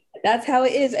 That's how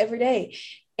it is every day.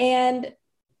 And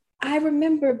I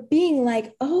remember being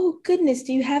like, oh goodness,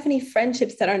 do you have any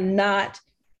friendships that are not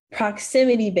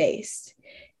proximity based?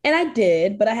 And I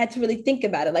did, but I had to really think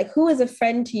about it. Like, who is a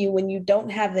friend to you when you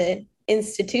don't have an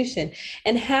institution?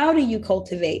 And how do you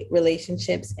cultivate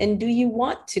relationships? And do you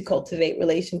want to cultivate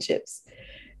relationships?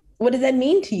 What does that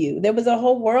mean to you? There was a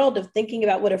whole world of thinking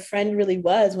about what a friend really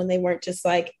was when they weren't just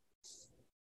like,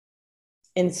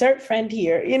 insert friend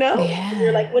here, Yeah.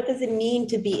 You're like, what does it mean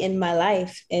to be in my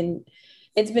life? And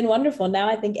it's been wonderful. Now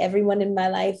I think everyone in my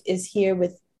life is here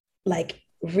with like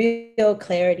real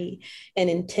clarity and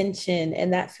intention.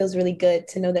 And that feels really good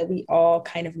to know that we all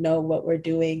kind of know what we're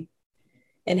doing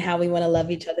and how we want to love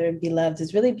each other and be loved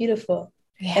is really beautiful.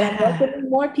 Yeah. And I'm welcoming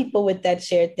more people with that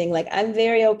shared thing. Like I'm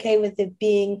very okay with it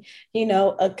being,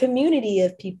 a community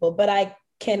of people, but I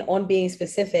can, on being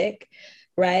specific,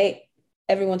 right?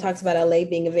 Everyone talks about LA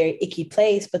being a very icky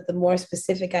place, but the more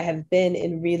specific I have been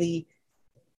in really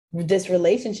this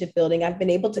relationship building, I've been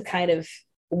able to kind of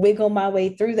wiggle my way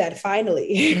through that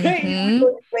finally. Right?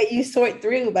 You sort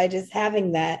through by just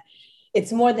having that.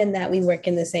 It's more than that we work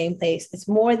in the same place. It's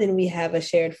more than we have a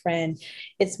shared friend.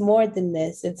 It's more than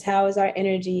this. It's how is our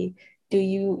energy? Do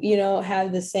you,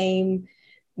 have the same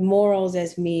morals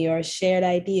as me or shared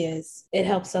ideas, it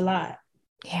helps a lot.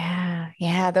 Yeah.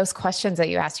 Yeah. Those questions that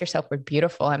you asked yourself were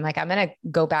beautiful. I'm like, I'm going to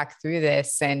go back through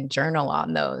this and journal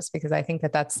on those because I think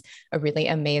that that's a really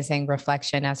amazing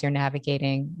reflection as you're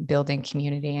navigating, building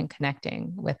community and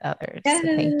connecting with others. Yes.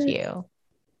 So thank you.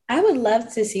 I would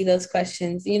love to see those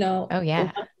questions. Oh, yeah.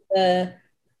 One of the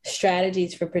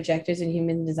strategies for projectors in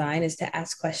human design is to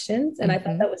ask questions. And I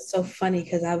thought that was so funny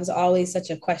because I was always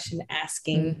such a question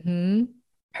asking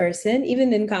person,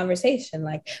 even in conversation,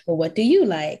 like, well, what do you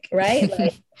like? Right?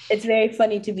 Like, it's very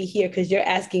funny to be here because you're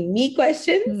asking me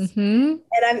questions and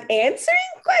I'm answering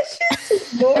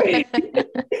questions.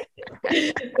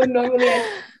 But normally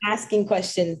I'm asking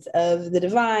questions of the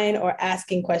divine or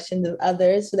asking questions of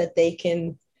others so that they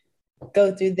can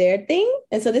go through their thing.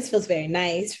 And so this feels very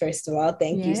nice, first of all.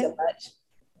 Thank you so much.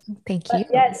 Thank you.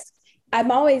 Yes,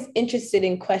 I'm always interested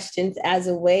in questions as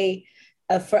a way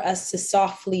for us to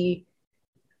softly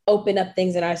open up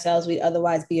things in ourselves we'd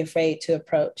otherwise be afraid to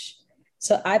approach.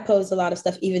 So I pose a lot of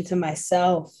stuff even to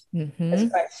myself as a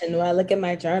question. When I look at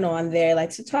my journal, I'm very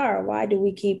like, SaTar'Ra, why do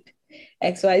we keep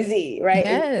XYZ, right?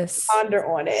 Yes. And ponder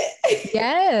on it.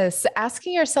 Yes.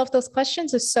 Asking yourself those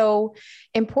questions is so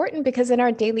important because in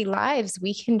our daily lives,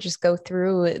 we can just go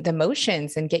through the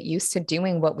motions and get used to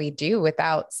doing what we do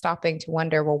without stopping to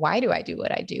wonder, well, why do I do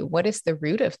what I do? What is the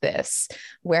root of this?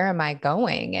 Where am I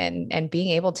going? And being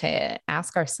able to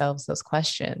ask ourselves those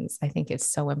questions, I think is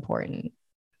so important.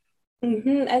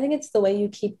 I think it's the way you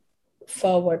keep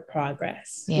forward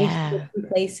progress. Yeah. We keep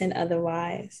complacent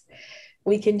otherwise.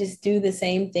 We can just do the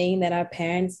same thing that our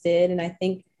parents did. And I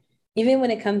think even when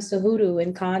it comes to hoodoo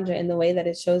and conjure and the way that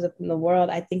it shows up in the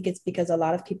world, I think it's because a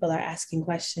lot of people are asking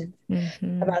questions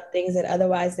about things that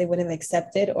otherwise they wouldn't have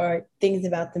accepted, or things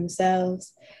about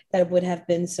themselves that would have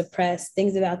been suppressed,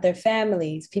 things about their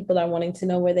families. People are wanting to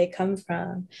know where they come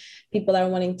from. People are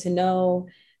wanting to know,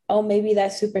 oh, maybe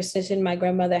that superstition my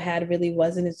grandmother had really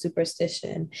wasn't a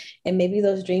superstition. And maybe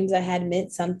those dreams I had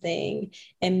meant something.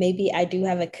 And maybe I do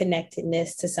have a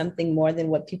connectedness to something more than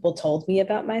what people told me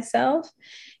about myself.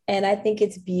 And I think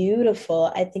it's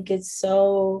beautiful. I think it's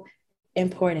so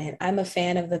important. I'm a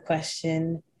fan of the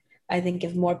question. I think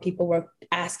if more people were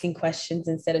asking questions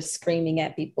instead of screaming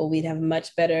at people, we'd have a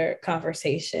much better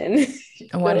conversation.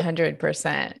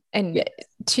 100%. And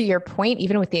to your point,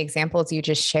 even with the examples you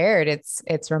just shared,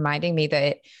 it's reminding me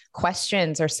that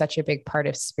questions are such a big part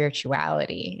of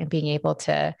spirituality, and being able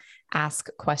to ask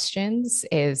questions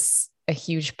is a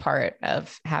huge part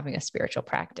of having a spiritual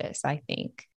practice, I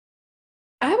think.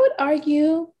 I would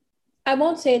argue, I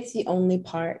won't say it's the only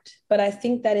part, but I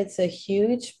think that it's a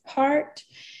huge part.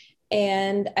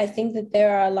 And I think that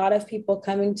there are a lot of people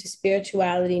coming to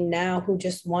spirituality now who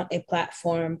just want a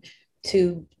platform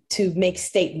to make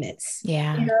statements.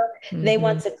 Yeah. They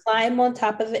want to climb on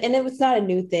top of it. And it was not a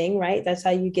new thing, right? That's how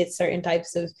you get certain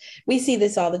types of, we see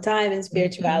this all the time in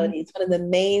spirituality. It's one of the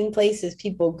main places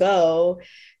people go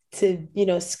to,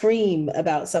 scream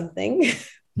about something.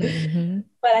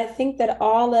 But I think that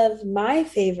all of my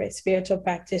favorite spiritual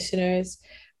practitioners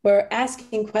were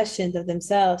asking questions of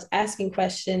themselves, asking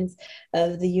questions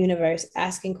of the universe,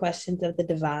 asking questions of the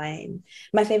divine.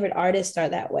 My favorite artists are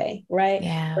that way, right?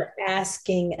 Yeah. We're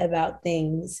asking about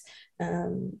things.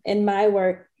 In my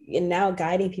work, and now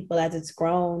guiding people as it's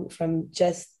grown from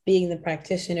just being the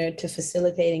practitioner to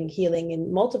facilitating healing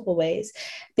in multiple ways,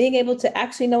 being able to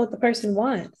actually know what the person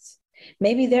wants.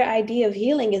 Maybe their idea of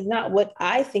healing is not what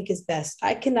I think is best.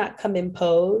 I cannot come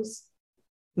impose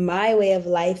my way of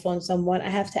life on someone. I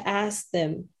have to ask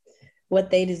them what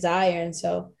they desire. And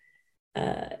so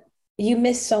you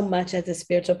miss so much as a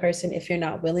spiritual person if you're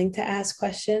not willing to ask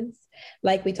questions.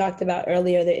 Like we talked about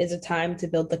earlier, there is a time to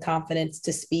build the confidence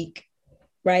to speak,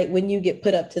 right? When you get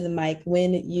put up to the mic,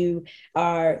 when you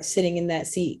are sitting in that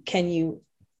seat, can you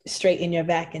straighten your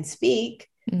back and speak?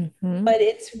 But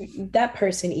it's that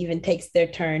person even takes their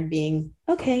turn being,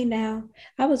 okay, now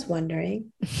I was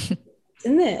wondering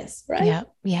in this, right? Yeah.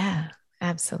 Yeah,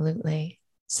 absolutely.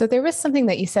 So there was something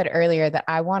that you said earlier that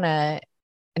I want to,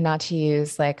 not to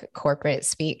use like corporate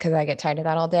speak because I get tired of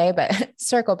that all day, but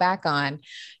circle back on.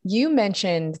 You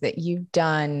mentioned that you've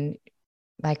done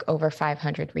like over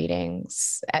 500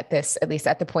 readings at least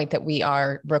at the point that we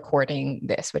are recording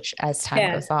this, which as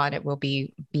time goes on, it will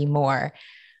be more,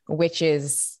 which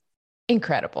is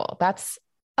incredible. That's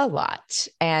a lot.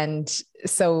 And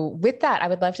so with that, I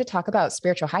would love to talk about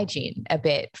spiritual hygiene a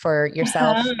bit for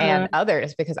yourself and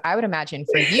others, because I would imagine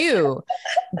for you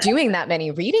doing that many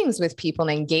readings with people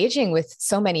and engaging with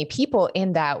so many people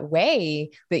in that way,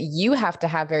 that you have to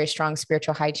have very strong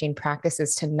spiritual hygiene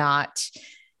practices to not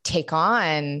take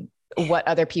on what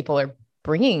other people are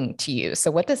bringing to you.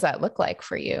 So what does that look like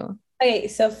for you? Okay,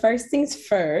 so first things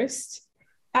first,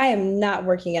 I am not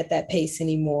working at that pace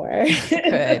anymore.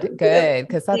 Good,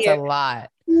 because that's a lot.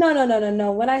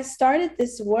 No. When I started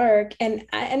this work, and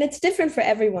it's different for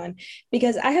everyone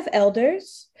because I have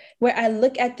elders where I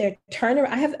look at their turnaround.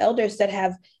 I have elders that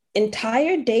have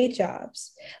entire day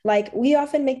jobs. Like we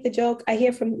often make the joke,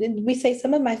 we say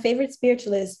some of my favorite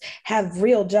spiritualists have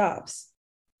real jobs.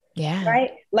 Yeah.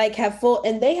 Right? Like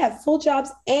they have full jobs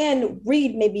and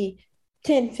read maybe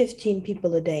 10, 15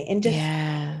 people a day. And just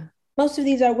most of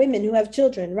these are women who have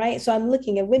children, right? So I'm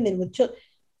looking at women with children.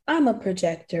 I'm a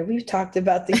projector. We've talked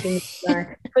about the human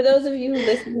design. For those of you who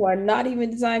listen who are not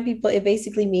even design people, it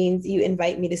basically means you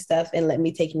invite me to stuff and let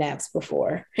me take naps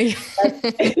before. That's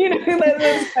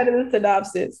kind of the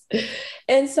synopsis.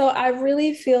 And so I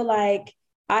really feel like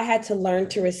I had to learn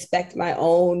to respect my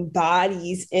own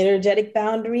body's energetic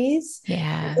boundaries.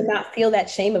 Yeah. To not feel that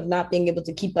shame of not being able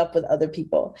to keep up with other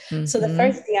people. Mm-hmm. So the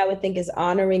first thing I would think is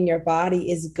honoring your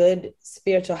body is good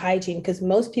spiritual hygiene, because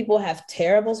most people have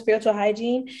terrible spiritual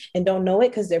hygiene and don't know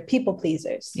it because they're people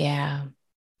pleasers. Yeah.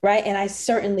 Right. And I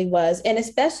certainly was. And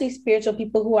especially spiritual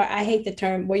people who I hate the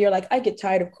term where you're like, I get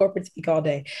tired of corporate speak all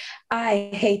day.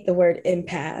 I hate the word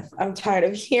empath. I'm tired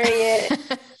of hearing it.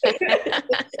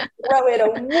 Throw it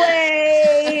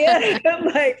away.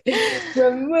 Like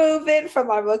remove it from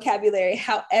our vocabulary.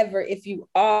 However, if you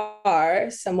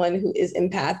are someone who is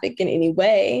empathic in any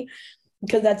way,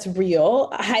 because that's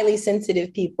real, highly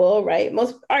sensitive people, right?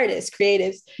 Most artists,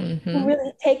 creatives, who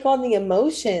really take on the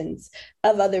emotions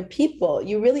of other people.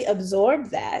 You really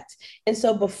absorb that. And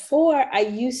so before, I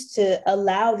used to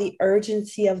allow the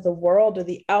urgency of the world or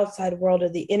the outside world or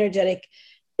the energetic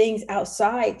things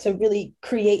outside to really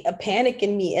create a panic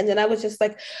in me. And then I was just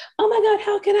like, oh my God,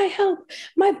 how can I help?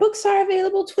 My books are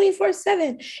available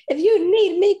 24/7. If you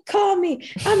need me, call me.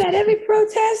 I'm at every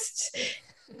protest.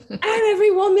 I'm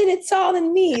every woman, it's all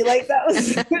in me. Like that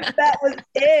was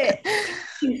it.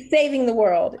 She's saving the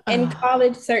world in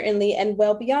college, certainly, and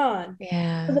well beyond.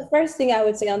 Yeah. So the first thing I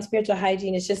would say on spiritual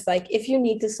hygiene is just like, if you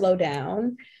need to slow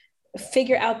down,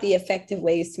 figure out the effective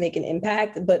ways to make an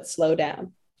impact, but slow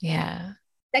down. Yeah.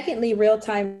 Secondly,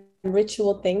 real-time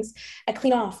ritual things. I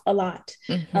clean off a lot,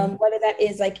 whether that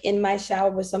is like in my shower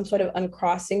with some sort of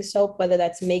uncrossing soap, whether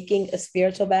that's making a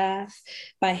spiritual bath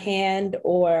by hand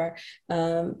or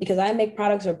because I make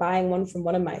products or buying one from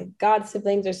one of my god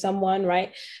siblings or someone,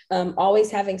 right?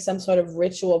 Always having some sort of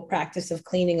ritual practice of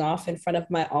cleaning off in front of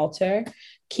my altar,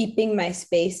 keeping my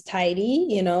space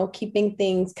tidy, keeping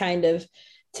things kind of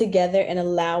together and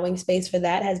allowing space for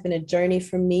that has been a journey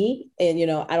for me. And,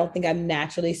 I don't think I'm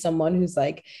naturally someone who's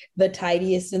like the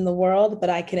tidiest in the world, but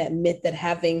I can admit that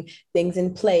having things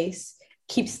in place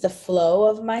keeps the flow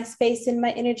of my space and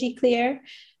my energy clear.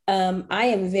 I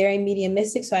am very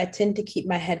mediumistic, so I tend to keep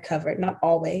my head covered, not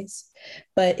always.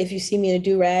 But if you see me in a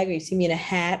do-rag or you see me in a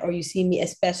hat or you see me,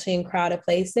 especially in crowded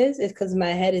places, it's because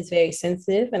my head is very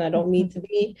sensitive and I don't need to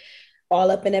be all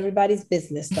up in everybody's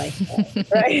business like that,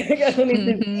 right? Like I don't need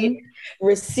to be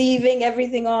receiving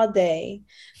everything all day.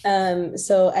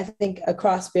 So I think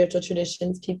across spiritual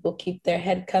traditions, people keep their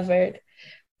head covered.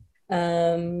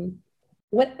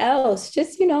 What else?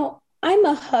 Just, I'm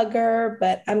a hugger,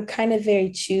 but I'm kind of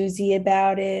very choosy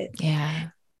about it. Yeah.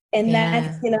 And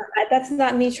that's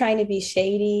not me trying to be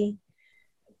shady,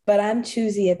 but I'm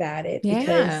choosy about it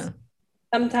because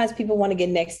sometimes people want to get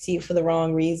next to you for the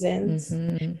wrong reasons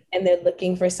and they're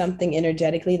looking for something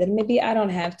energetically that maybe I don't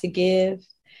have to give.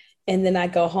 And then I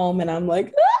go home and I'm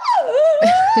like,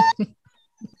 and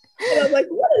I'm like,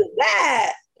 what is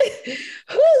that?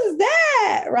 Who's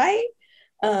that? Right.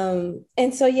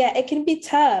 And so, it can be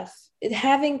tough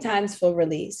having times for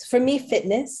release. For me,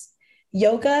 fitness,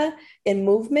 yoga, and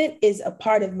movement is a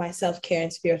part of my self-care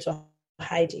and spiritual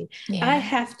hygiene. I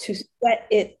have to sweat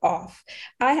it off.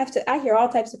 I hear all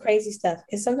types of crazy stuff.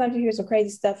 And sometimes you hear some crazy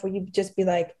stuff where you just be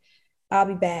like, I'll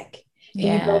be back. And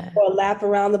you go for a lap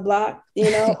around the block,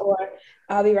 or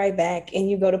I'll be right back. And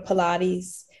you go to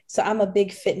Pilates. So I'm a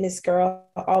big fitness girl,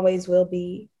 always will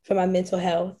be, for my mental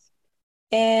health.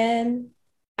 And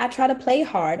I try to play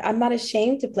hard. I'm not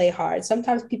ashamed to play hard.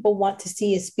 Sometimes people want to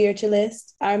see a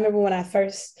spiritualist. I remember when I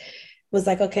first was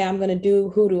like, okay, I'm going to do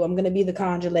hoodoo. I'm going to be the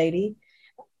conjure lady.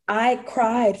 I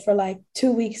cried for like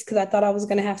 2 weeks because I thought I was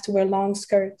going to have to wear long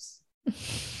skirts.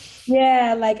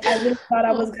 Like I really thought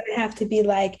I was going to have to be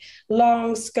like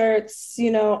long skirts,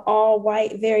 all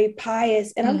white, very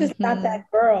pious. And I'm just not that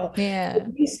girl. If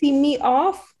you see me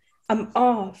off, I'm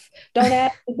off. Don't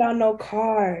ask me about no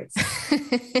cards.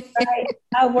 Right?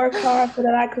 I work hard so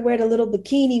that I could wear the little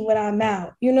bikini when I'm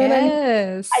out. You know what I mean?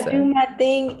 Yes. I do my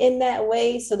thing in that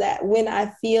way so that when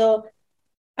I feel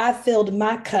I filled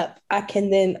my cup, I can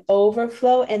then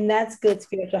overflow, and that's good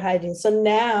spiritual hygiene. So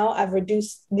now I've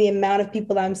reduced the amount of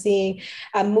people I'm seeing.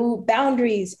 I move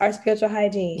boundaries, our spiritual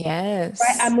hygiene, right?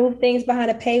 I Yes. moved things behind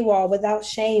a paywall without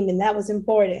shame, and that was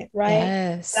important, right? And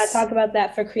I Yes. talk about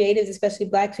that for creatives, especially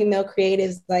Black female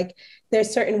creatives. Like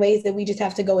there's certain ways that we just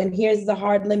have to go, and here's the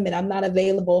hard limit. I'm not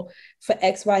available for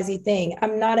XYZ thing.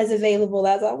 I'm not as available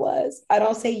as I was. I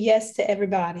don't say yes to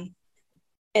everybody.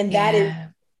 And Yeah.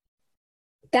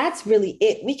 that's really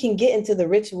it. We can get into the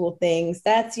ritual things.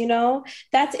 That's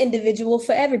individual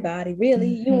for everybody, really.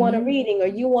 You want a Hmm. reading or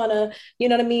you want to, you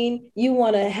know what I mean? You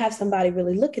want to have somebody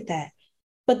really look at that.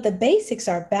 But the basics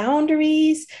are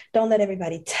boundaries. Don't let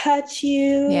everybody touch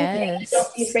you.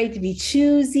 Don't be Yes. afraid to be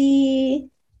choosy.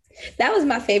 That was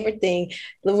my favorite thing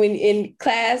when in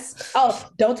class. Oh,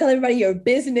 don't tell everybody your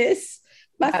business.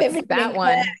 My That's favorite thing that in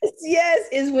class, one. yes,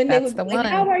 is when they That's would the be like,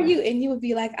 "How one. are you?" And you would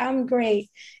be like, "I'm great,"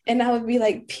 and I would be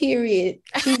like, "Period.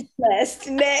 She's blessed."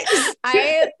 Next.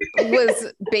 I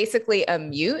was basically a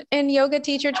mute in yoga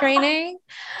teacher training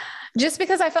just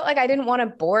because I felt like I didn't want to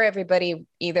bore everybody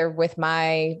either with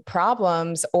my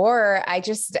problems or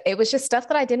it was just stuff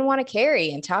that I didn't want to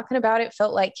carry, and talking about it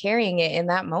felt like carrying it in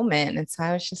that moment. And so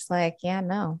I was just like, yeah,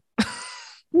 no.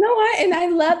 No, I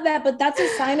love that, but that's a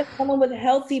sign of someone with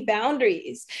healthy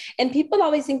boundaries. And people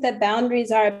always think that boundaries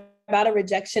are about a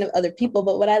rejection of other people.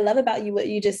 But what I love about you, what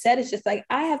you just said, is just like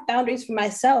I have boundaries for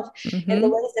myself and the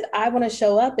Hmm. ways that I want to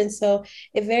show up. And so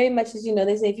it very much is,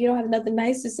 they say if you don't have nothing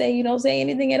nice to say, you don't say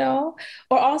anything at all.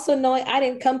 Or also knowing I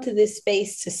didn't come to this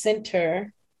space to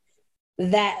center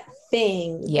that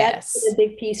thing. That's a Yes.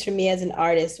 big piece for me as an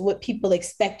artist, what people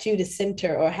expect you to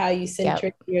center or how you Yep.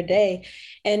 center your day.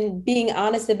 And being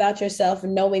honest about yourself,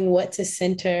 knowing what to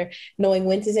center, knowing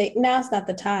when to say, now's not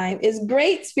the time, is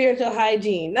great spiritual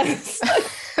hygiene. That's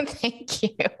Thank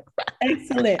you.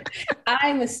 excellent.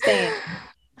 I'm a stan.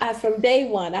 From day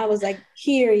one, I was like,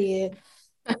 period,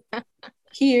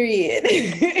 period.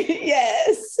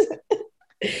 Yes.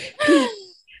 Peace.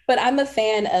 But I'm a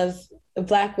fan of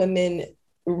Black women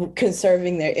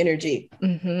conserving their energy.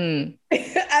 Hmm.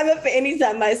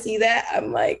 Anytime I see that,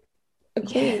 I'm like, a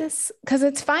queen. Yes, because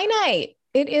it's finite.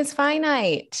 It is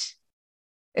finite.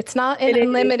 It's not an It is.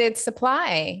 unlimited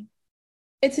supply.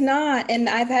 It's not. And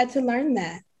I've had to learn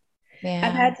that. I've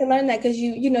Yeah. had to learn that because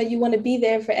you want to be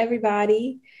there for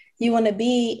everybody. You want to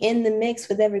be in the mix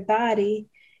with everybody.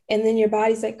 And then your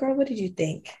body's like, girl, what did you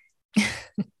think?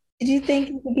 Did you think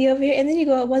you could be over here? And then you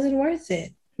go, it wasn't worth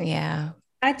it. Yeah.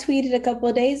 I tweeted a couple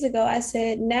of days ago. I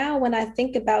said, now when I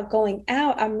think about going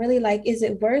out, I'm really like, is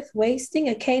it worth wasting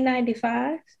a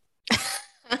K95?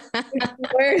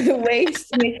 Worth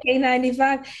wasting a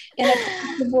K95 and a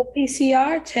possible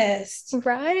PCR test to have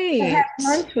Right.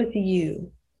 lunch with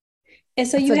you? And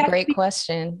so That's you a have to great be,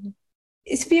 question.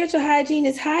 spiritual hygiene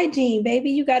is hygiene, baby.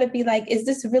 You got to be like, is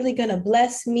this really going to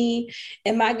bless me?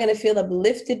 Am I going to feel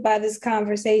uplifted by this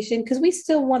conversation? Because we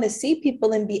still want to see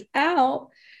people and be out.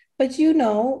 But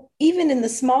even in the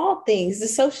small things, the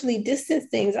socially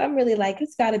distant things, I'm really like,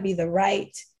 it's got to be the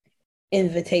right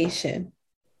invitation.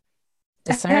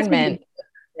 I have to get Discernment.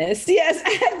 this. Yes, I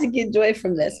have to get joy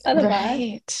from this. Otherwise,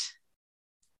 Right.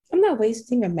 I'm not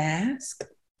wasting a mask.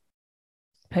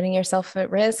 Putting yourself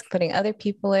at risk, putting other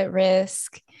people at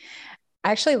risk.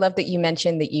 I actually love that you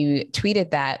mentioned that you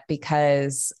tweeted that,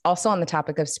 because also on the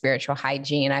topic of spiritual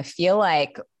hygiene, I feel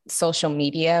like social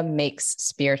media makes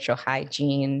spiritual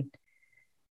hygiene.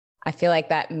 I feel like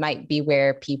that might be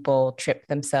where people trip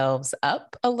themselves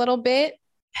up a little bit,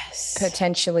 Yes.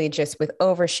 potentially just with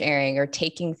oversharing or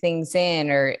taking things in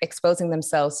or exposing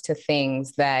themselves to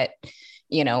things that,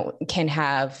 can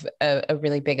have a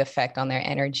really big effect on their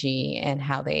energy and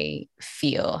how they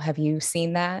feel. Have you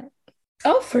seen that?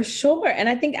 Oh, for sure. And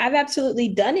I think I've absolutely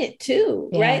done it too,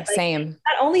 right? Yeah, Like, same.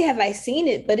 not only have I seen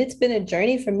it, but it's been a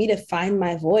journey for me to find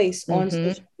my voice on Mm-hmm.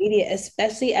 social media,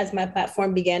 especially as my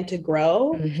platform began to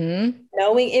grow. Mm-hmm.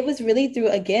 Knowing it was really through,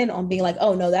 again, on being like,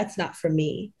 oh, no, that's not for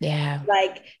me. Yeah.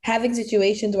 Like having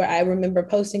situations where I remember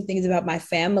posting things about my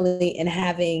family and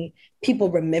having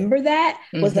people remember that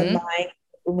Mm-hmm.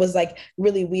 was like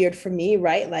really weird for me,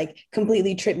 right? Like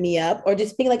completely tripped me up, or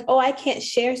just being like, oh, I can't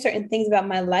share certain things about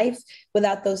my life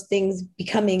without those things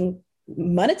becoming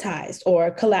monetized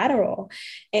or collateral.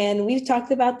 And we've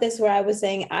talked about this where I was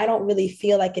saying, I don't really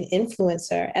feel like an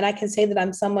influencer. And I can say that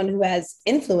I'm someone who has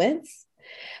influence,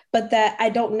 but that I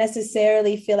don't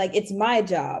necessarily feel like it's my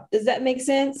job. Does that make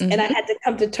sense? Mm-hmm. And I had to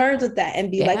come to terms with that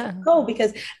and be like, oh,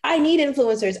 because I need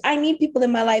influencers. I need people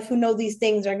in my life who know these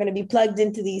things, are going to be plugged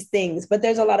into these things. But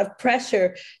there's a lot of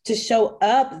pressure to show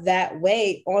up that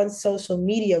way on social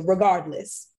media,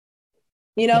 regardless.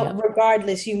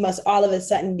 Regardless, you must all of a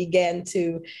sudden begin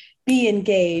to be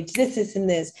engaged, this, and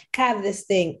this, have this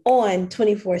thing on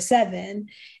 24/7.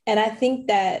 And I think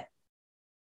that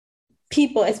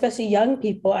people, especially young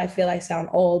people, I feel I sound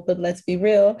old, but let's be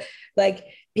real, like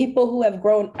people who have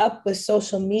grown up with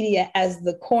social media as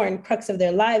the core and crux of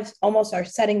their lives almost are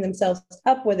setting themselves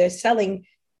up where they're selling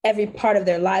every part of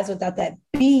their lives without that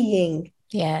being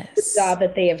the job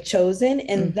that they have chosen.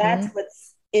 And that's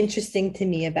what's interesting to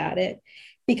me about it.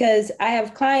 Because I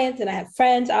have clients and I have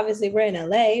friends. Obviously, we're in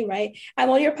LA, right? I'm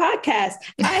on your podcast.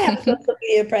 I have a social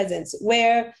media presence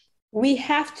where we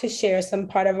have to share some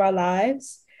part of our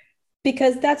lives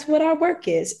because that's what our work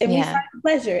is. And we find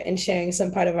pleasure in sharing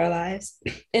some part of our lives.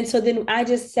 And so then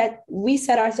we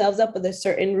set ourselves up with a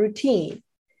certain routine.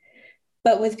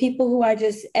 But with people who are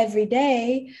just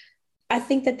everyday, I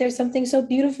think that there's something so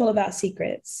beautiful about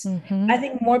secrets. I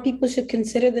think more people should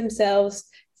consider themselves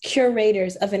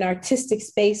curators of an artistic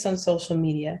space on social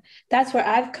media. That's where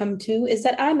I've come to, is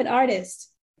that I'm an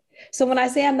artist. So when I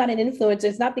say I'm not an influencer,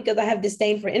 it's not because I have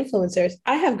disdain for influencers.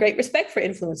 I have great respect for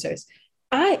influencers.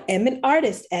 I am an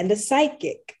artist and a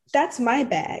psychic. That's my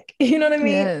bag. You know what I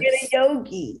mean? And a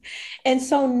yogi. And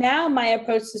so now my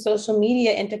approach to social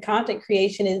media and to content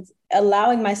creation is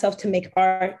allowing myself to make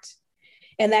art.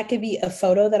 And that could be a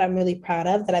photo that I'm really proud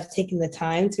of, that I've taken the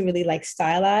time to really like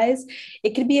stylize.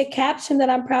 It could be a caption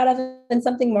that I'm proud of and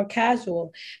something more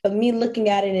casual, but me looking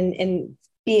at it and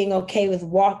being okay with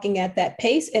walking at that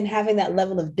pace and having that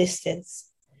level of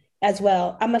distance as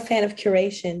well. I'm a fan of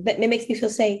curation, but it makes me feel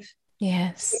safe.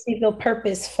 Yes. It makes me feel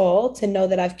purposeful to know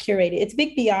that I've curated. It's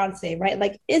big Beyonce, right?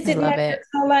 Like, is it my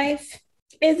personal life?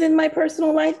 Is it my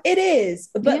personal life? It is,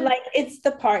 but like, it's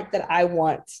the part that I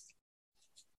want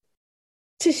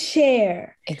to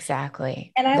share.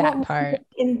 Exactly. And I that want part to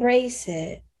embrace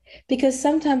it, because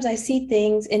sometimes I see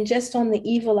things and just on the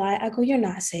evil eye, I go, you're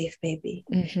not safe, baby.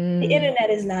 The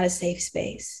internet is not a safe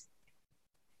space.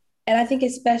 And I think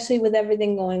especially with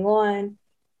everything going on,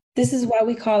 this is why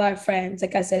we call our friends.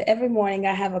 Like I said, every morning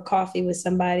I have a coffee with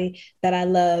somebody that I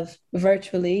love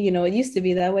virtually. It used to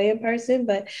be that way in person,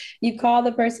 but you call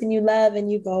the person you love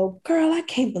and you go, girl, I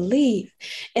can't believe.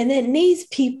 And then these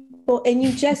people, and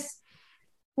you just,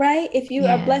 right? If you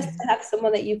are blessed to have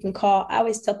someone that you can call, I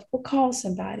always tell people, call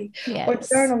somebody or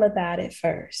journal about it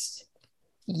first.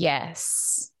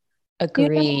 Yes.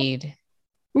 Agreed.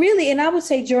 Really. And I would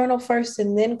say journal first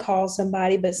and then call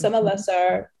somebody, but some of us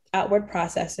are outward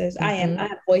processors. I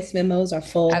have voice memos are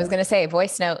full. I was going to say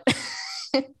voice note.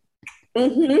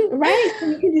 Right. So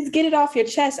you can just get it off your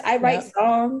chest. I write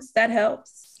songs. That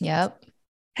helps. Yep.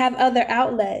 Have other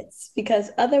outlets, because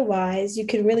otherwise you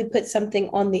can really put something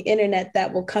on the internet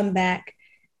that will come back.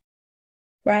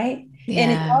 Right. Yeah.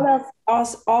 And if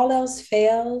all else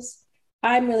fails,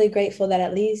 I'm really grateful that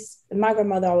at least my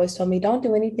grandmother always told me, don't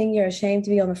do anything you're ashamed to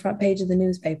be on the front page of the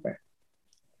newspaper.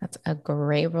 That's a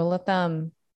great rule of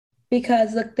thumb.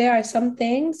 Because look, there are some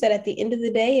things that at the end of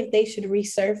the day, if they should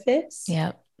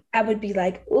resurface, I would be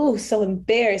like, ooh, so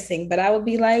embarrassing. But I would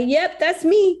be like, yep, that's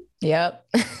me. Yep.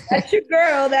 That's your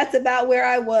girl. That's about where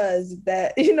I was.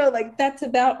 That, like that's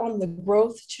about on the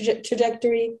growth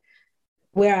trajectory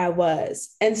where I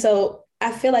was. And so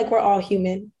I feel like we're all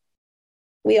human.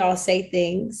 We all say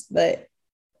things, but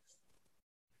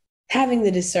having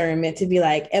the discernment to be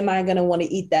like, am I going to want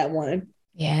to eat that one?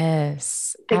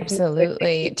 Yes,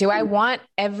 absolutely. Do I want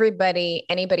anybody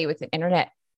with an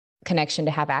internet connection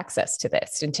to have access to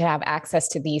this and to have access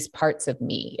to these parts of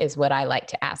me is what I like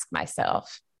to ask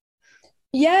myself.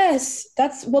 Yes,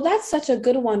 that's such a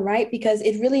good one, right? Because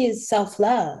it really is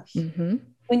self-love.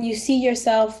 When you see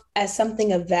yourself as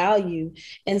something of value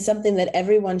and something that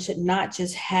everyone should not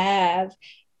just have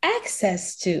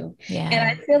access to. And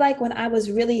I feel like when I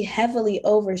was really heavily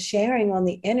oversharing on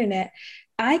the internet,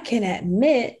 I can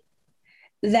admit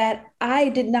that I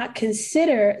did not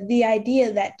consider the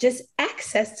idea that just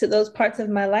access to those parts of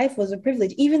my life was a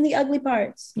privilege, even the ugly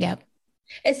parts. Yep.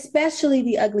 Especially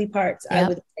the ugly parts, I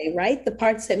would say, right? The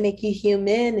parts that make you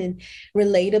human and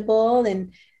relatable.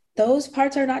 And those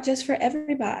parts are not just for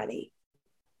everybody.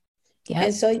 Yep.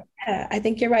 And so, I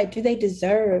think you're right. Do they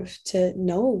deserve to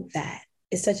know that?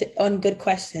 It's such on good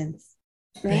questions.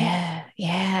 Right?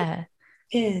 Yeah.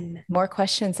 more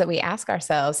questions that we ask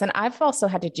ourselves. And I've also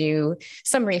had to do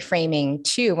some reframing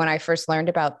too, when I first learned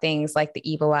about things like the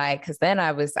evil eye, because then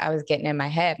I was getting in my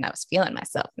head and I was feeling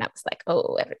myself and I was like,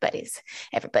 oh,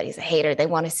 everybody's a hater. They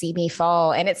want to see me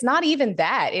fall. And it's not even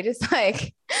that. It is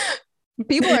like,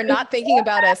 people are not thinking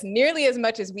about us nearly as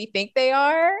much as we think they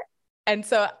are. And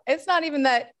so it's not even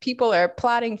that people are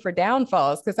plotting for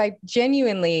downfalls, because I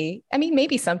genuinely, I mean,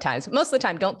 maybe sometimes, most of the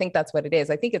time, don't think that's what it is.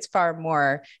 I think it's far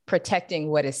more protecting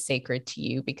what is sacred to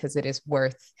you, because it is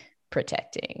worth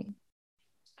protecting.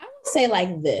 I would say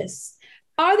like this.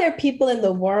 Are there people in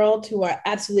the world who are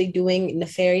absolutely doing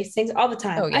nefarious things all the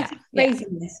time? Oh, yeah. I see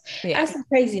craziness. Yeah. I see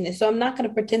craziness. So I'm not going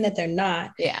to pretend that they're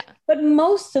not. Yeah. But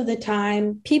most of the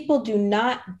time, people do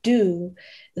not do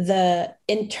the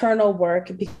internal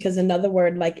work, because another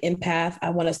word like empath,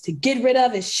 I want us to get rid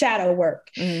of, is shadow work.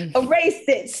 Erase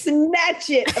it, snatch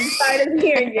it. I'm tired of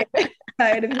hearing it.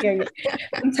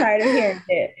 I'm tired of hearing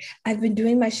it. I've been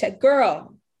doing my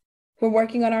girl. We're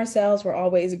working on ourselves. We're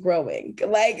always growing.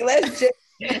 Like, let's just,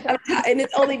 and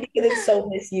it's only because it's so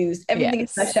misused. Everything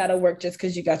is not shadow work just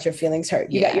because you got your feelings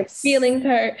hurt. You got your feelings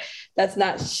hurt. That's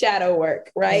not shadow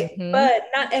work, right? But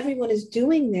not everyone is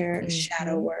doing their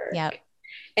shadow work. Yep.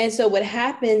 And so what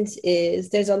happens is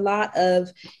there's a lot of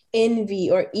envy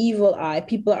or evil eye.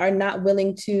 People are not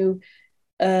willing to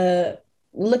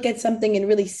look at something and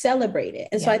really celebrate it.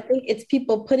 And so I think it's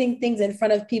people putting things in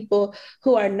front of people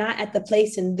who are not at the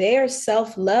place in their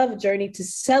self-love journey to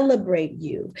celebrate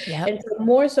you. And so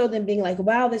more so than being like,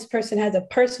 wow, this person has a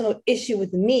personal issue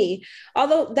with me,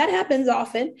 although that happens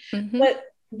often, but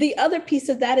the other piece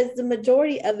of that is the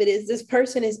majority of it is this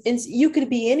person is, you could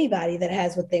be anybody that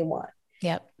has what they want.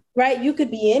 Right? You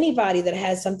could be anybody that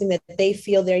has something that they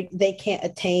feel they can't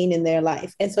attain in their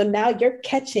life. And so now you're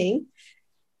catching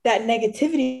that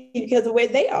negativity because of where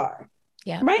they are.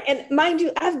 Right. And mind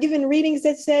you, I've given readings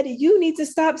that said, you need to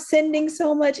stop sending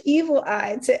so much evil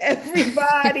eye to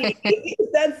everybody.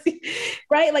 That's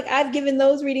right. Like I've given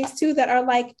those readings too, that are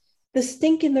like, the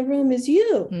stink in the room is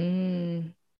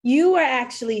you. You are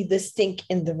actually the stink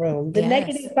in the room. The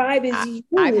negative vibe is you.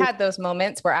 I've had those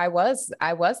moments where I was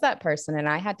that person, and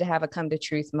I had to have a come to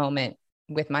truth moment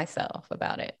with myself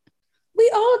about it. We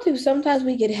all do. Sometimes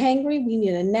we get hangry. We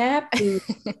need a nap,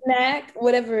 snack,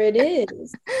 whatever it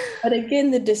is. But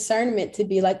again, the discernment to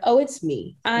be like, oh, it's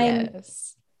me. I'm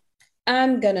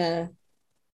gonna,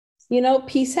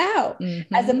 peace out,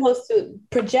 as opposed to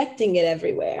projecting it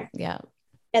everywhere.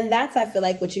 And that's, I feel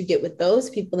like, what you get with those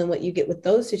people and what you get with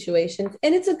those situations.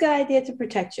 And it's a good idea to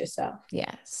protect yourself.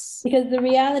 Because the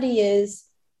reality is,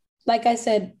 like I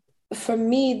said, for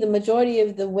me, the majority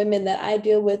of the women that I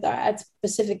deal with are at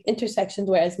specific intersections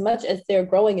where, as much as they're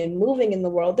growing and moving in the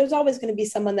world, there's always going to be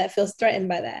someone that feels threatened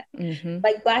by that.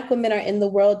 Like Black women are in the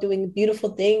world doing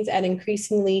beautiful things at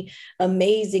increasingly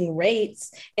amazing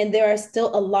rates. And there are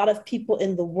still a lot of people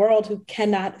in the world who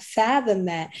cannot fathom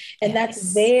that. And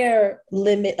that's their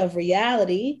limit of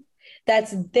reality.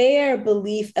 That's their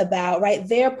belief about, right,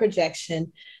 their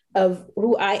projection of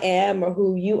who I am or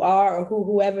who you are or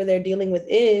whoever they're dealing with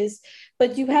is.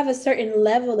 But you have a certain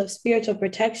level of spiritual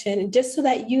protection just so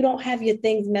that you don't have your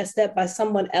things messed up by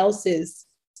someone else's,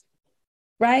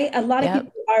 right? A lot of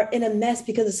people are in a mess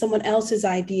because of someone else's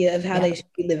idea of how they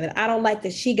should be living. I don't like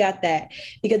that she got that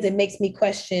because it makes me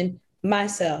question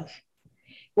myself.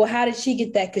 Well, how did she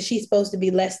get that? Because she's supposed to be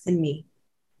less than me,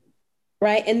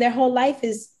 right? And their whole life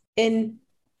is in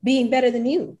being better than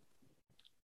you.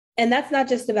 And that's not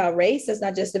just about race. That's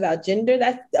not just about gender.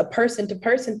 That's a person to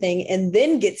person thing, and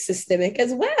then gets systemic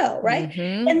as well, right?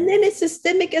 And then it's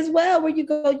systemic as well, where you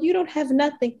go, you don't have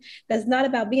nothing that's not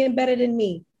about being better than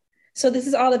me. So this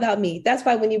is all about me. That's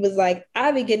why when you was like,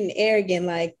 I be getting arrogant,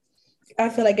 like, I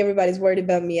feel like everybody's worried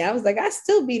about me. I was like, I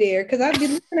still be there because I'd be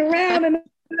looking around and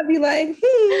I'd be like,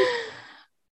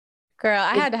 Girl,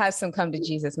 I had to have some come to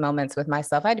Jesus moments with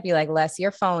myself. I had to be like, Les, your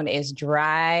phone is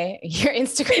dry. Your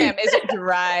Instagram is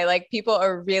dry. Like, people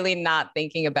are really not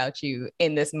thinking about you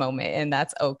in this moment, and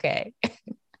that's okay.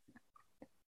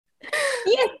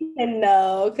 Yes and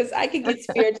no, because I could get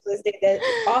spiritual and say that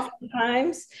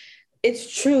oftentimes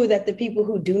it's true that the people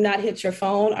who do not hit your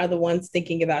phone are the ones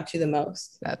thinking about you the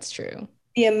most. That's true.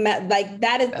 Like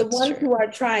that is the ones who are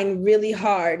trying really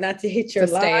hard not to hit your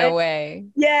line. Stay away.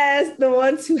 Yes, the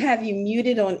ones who have you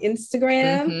muted on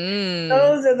Instagram.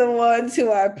 Those are the ones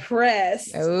who are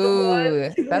pressed.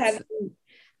 Oh,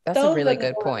 that's a really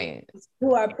good point.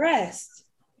 Who are pressed.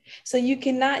 So you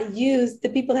cannot use, the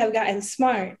people have gotten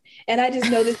smart. And I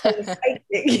just know this as a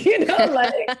psychic,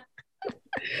 like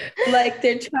Like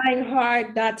they're trying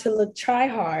hard not to look try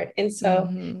hard. And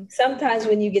so sometimes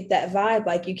when you get that vibe,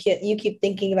 like you keep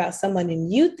thinking about someone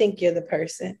and you think you're the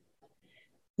person.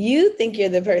 You think you're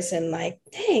the person, like,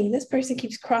 dang, this person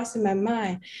keeps crossing my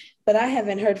mind, but I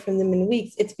haven't heard from them in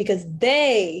weeks. It's because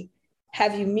they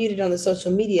have you muted on the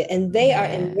social media and they are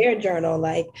in their journal,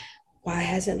 like, why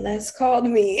hasn't Les called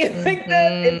me? Like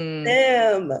that, it's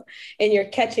them. And you're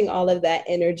catching all of that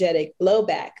energetic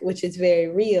blowback, which is very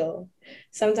real.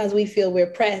 Sometimes we feel we're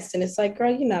pressed, and it's like,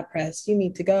 girl, you're not pressed. You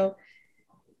need to go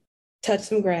touch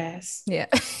some grass. Yeah.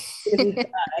 You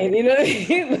know what I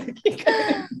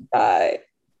mean?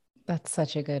 That's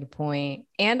such a good point.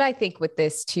 And I think with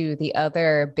this too, the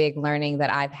other big learning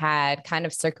that I've had, kind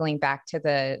of circling back to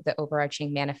the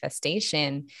overarching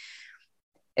manifestation,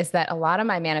 is that a lot of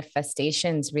my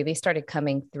manifestations really started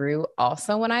coming through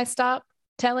also when I stopped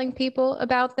telling people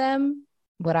about them,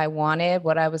 what I wanted,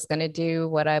 what I was going to do,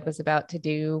 what I was about to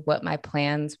do, what my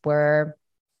plans were.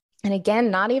 And again,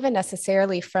 not even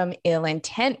necessarily from ill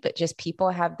intent, but just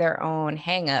people have their own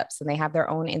hangups and they have their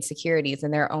own insecurities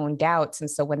and their own doubts. And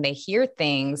so when they hear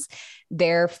things,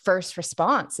 their first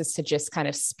response is to just kind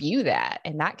of spew that.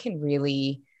 And that can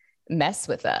really mess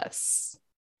with us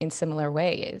in similar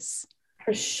ways.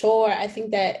 For sure. I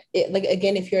think that like,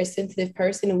 again, if you're a sensitive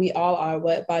person, and we all are,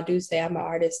 what Badu say, I'm an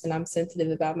artist and I'm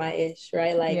sensitive about my ish,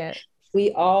 right? Like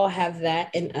we all have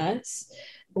that in us.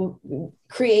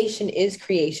 Creation is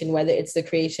creation, whether it's the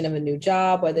creation of a new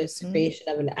job, whether it's the creation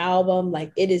of an album,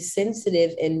 like it is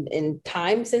sensitive and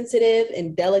time sensitive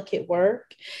and delicate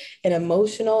work and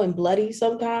emotional and bloody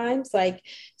sometimes. Like,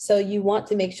 so you want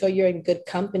to make sure you're in good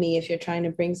company if you're trying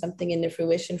to bring something into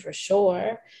fruition, for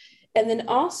sure. And then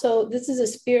also, this is a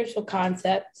spiritual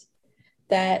concept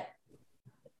that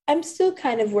I'm still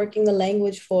kind of working the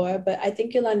language for, but I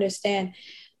think you'll understand.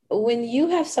 When you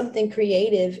have something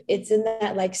creative, it's in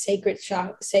that like sacral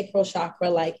chakra,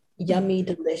 like yummy,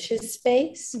 delicious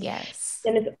space. Yes.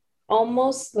 And it's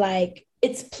almost like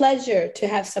it's pleasure to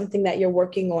have something that you're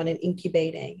working on and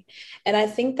incubating. And I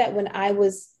think that when I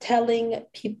was telling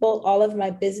people all of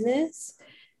my business,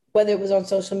 whether it was on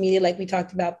social media, like we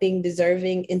talked about, being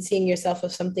deserving and seeing yourself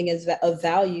of something as of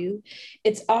value,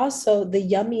 it's also the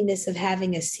yumminess of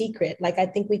having a secret. Like I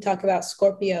think we talk about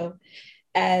Scorpio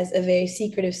as a very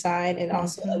secretive sign and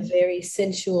also a very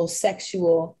sensual,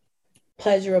 sexual,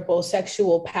 pleasurable,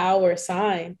 sexual power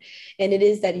sign. And it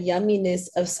is that yumminess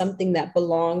of something that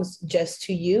belongs just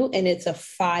to you. And it's a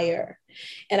fire.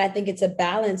 And I think it's a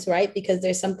balance, right? Because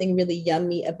there's something really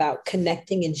yummy about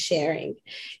connecting and sharing.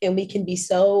 And we can be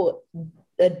so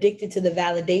addicted to the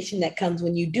validation that comes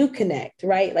when you do connect,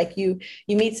 right? Like you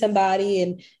meet somebody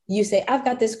and you say, I've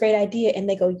got this great idea. And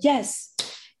they go, yes.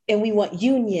 And we want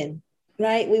union.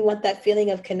 Right? We want that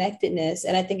feeling of connectedness.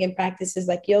 And I think in practices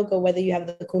like yoga, whether you have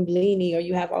the Kundalini or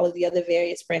you have all of the other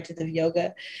various branches of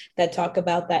yoga that talk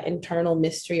about that internal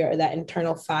mystery or that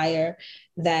internal fire,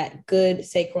 that good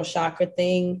sacral chakra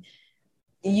thing,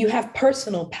 you have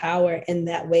personal power in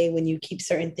that way when you keep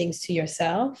certain things to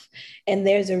yourself. And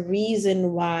there's a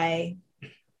reason why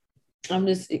I'm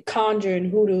just conjure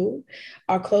and hoodoo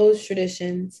are closed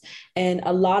traditions, and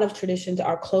a lot of traditions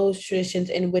are closed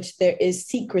traditions in which there is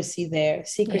secrecy there.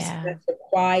 Secrecy that's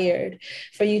required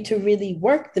for you to really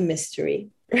work the mystery,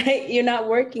 right? You're not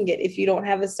working it if you don't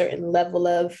have a certain level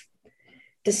of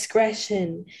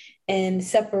discretion and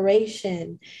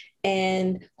separation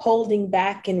and holding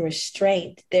back and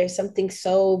restraint. There's something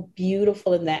so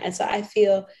beautiful in that. And so I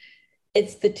feel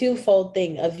it's the twofold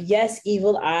thing of, yes,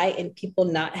 evil eye and people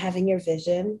not having your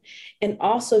vision. And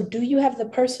also, do you have the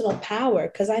personal power?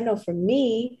 Because I know for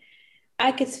me,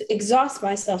 I could exhaust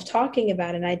myself talking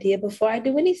about an idea before I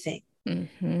do anything.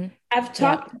 I've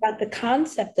talked about the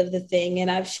concept of the thing and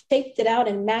I've shaped it out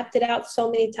and mapped it out so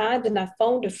many times. And I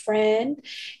phoned a friend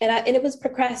and it was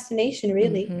procrastination,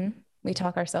 really. We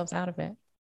talk ourselves out of it.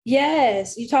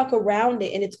 Yes, you talk around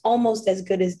it and it's almost as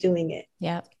good as doing it.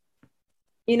 Yeah.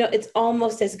 You know, it's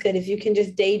almost as good if you can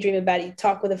just daydream about it, you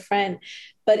talk with a friend.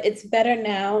 But it's better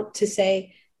now to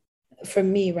say, for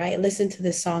me, right, listen to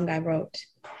this song I wrote.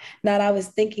 Not I was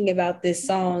thinking about this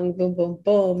song, boom, boom,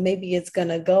 boom. Maybe it's going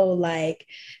to go like,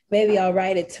 maybe I'll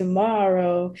write it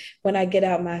tomorrow when I get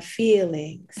out my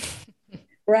feelings,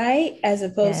 right? As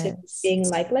opposed to being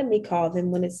like, let me call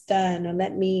them when it's done, or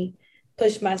let me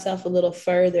push myself a little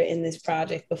further in this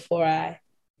project before I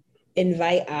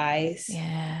invite eyes.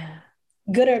 Yeah.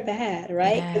 Good or bad,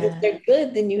 right? Because if they're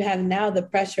good, then you have now the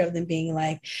pressure of them being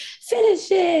like, finish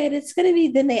it. It's going to be,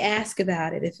 then they ask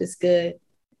about it if it's good.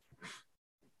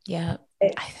 Yeah.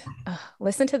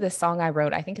 Listen to this song I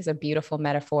wrote. I think is a beautiful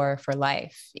metaphor for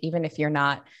life. Even if you're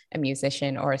not a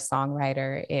musician or a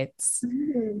songwriter,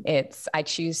 I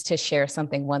choose to share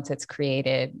something once it's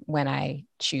created when I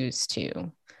choose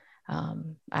to.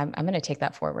 I'm going to take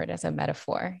that forward as a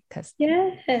metaphor because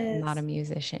I'm not a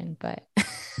musician, but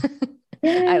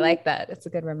I like that. It's a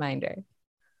good reminder.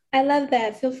 I love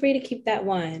that. Feel free to keep that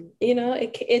one.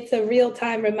 It's a real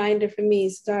time reminder for me.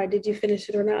 SaTar'Ra, did you finish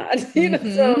it or not?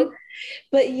 So,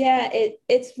 but yeah,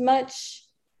 it's much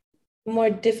more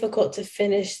difficult to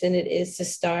finish than it is to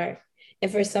start.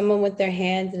 And for someone with their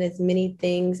hands in as many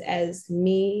things as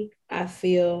me, I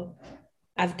feel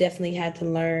I've definitely had to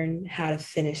learn how to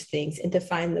finish things and to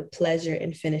find the pleasure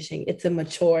in finishing. It's a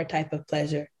mature type of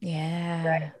pleasure. Yeah.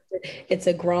 Right? It's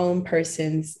a grown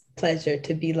person's pleasure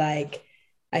to be like,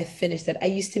 I finished that. I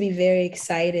used to be very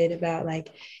excited about like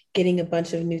getting a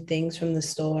bunch of new things from the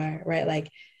store, right? Like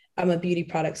I'm a beauty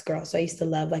products girl. So I used to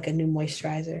love like a new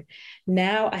moisturizer.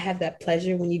 Now I have that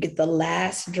pleasure when you get the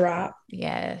last drop.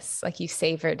 Yes. Like you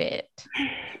savored it.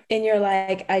 And you're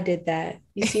like, I did that.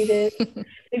 You see this?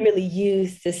 We really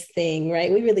used this thing,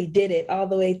 right? We really did it all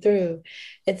the way through.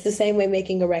 It's the same way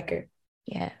making a record.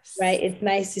 Yes. Right. It's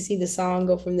nice to see the song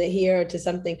go from the here to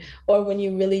something, or when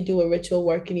you really do a ritual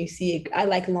work and you see it. I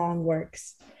like long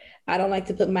works. I don't like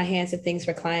to put my hands to things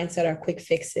for clients that are quick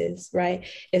fixes, right?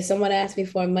 If someone asks me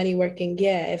for money working,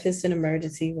 yeah, if it's an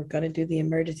emergency, we're going to do the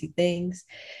emergency things.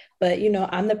 But,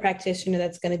 I'm the practitioner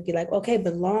that's going to be like, okay,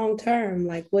 but long term,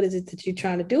 like, what is it that you're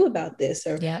trying to do about this?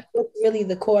 Or what's really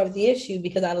the core of the issue?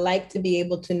 Because I like to be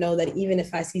able to know that even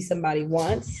if I see somebody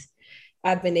once,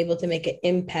 I've been able to make an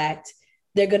impact.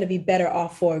 They're going to be better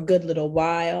off for a good little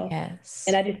while. Yes.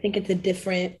 And I just think it's a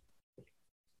different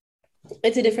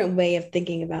way of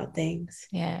thinking about things.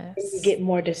 Yes. You get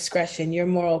more discretion. You're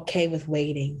more okay with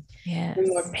waiting. Yes. You're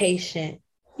more patient.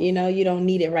 You don't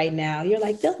need it right now. You're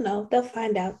like, they'll know, they'll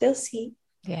find out, they'll see.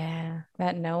 Yeah.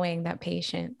 That knowing, that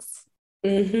patience.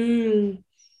 Mm-hmm.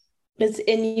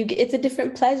 It's a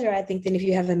different pleasure, I think, than if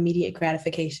you have immediate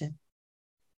gratification.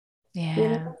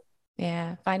 Yeah.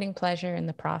 Yeah. Finding pleasure in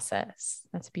the process.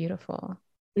 That's beautiful.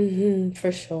 Mm-hmm,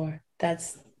 for sure.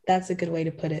 That's a good way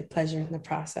to put it. Pleasure in the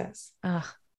process.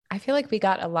 I feel like we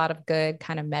got a lot of good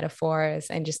kind of metaphors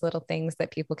and just little things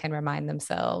that people can remind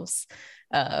themselves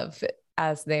of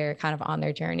as they're kind of on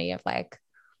their journey of like,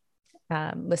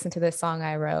 listen to this song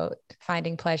I wrote,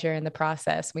 finding pleasure in the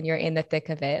process when you're in the thick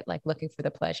of it, like looking for the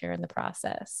pleasure in the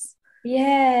process.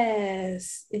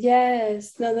 Yes.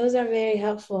 Yes. No, those are very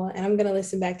helpful. And I'm going to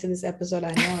listen back to this episode.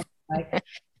 I know like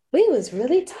we was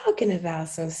really talking about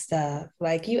some stuff.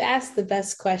 Like you asked the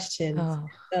best questions.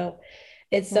 So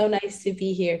it's so nice to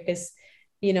be here because,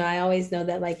 I always know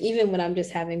that like, even when I'm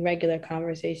just having regular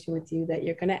conversation with you, that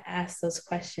you're going to ask those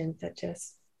questions that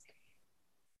just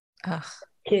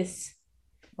kiss.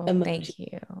 Well, thank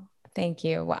you. Thank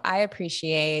you. Well, I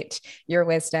appreciate your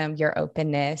wisdom, your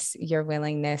openness, your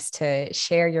willingness to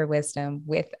share your wisdom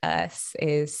with us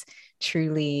is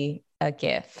truly a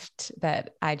gift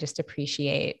that I just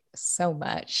appreciate so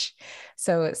much.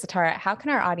 So, SaTar'Ra, how can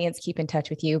our audience keep in touch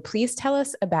with you? Please tell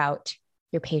us about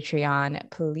your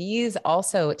Patreon. Please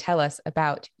also tell us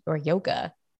about your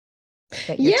yoga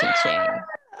that you're teaching.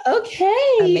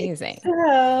 Okay. Amazing.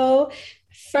 So,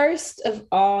 first of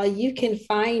all, you can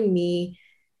find me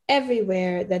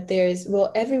everywhere that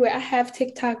everywhere. I have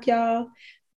TikTok, y'all,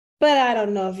 but I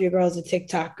don't know if your girl's a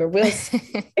TikToker. We'll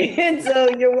see. And so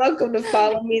you're welcome to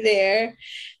follow me there.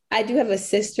 I do have a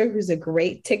sister who's a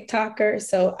great TikToker,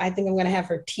 so I think I'm going to have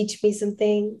her teach me some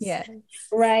things. Yeah.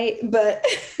 Right. But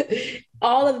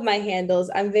all of my handles,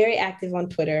 I'm very active on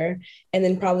Twitter. And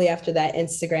then probably after that,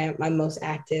 Instagram, I'm most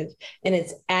active. And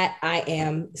it's at I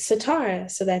am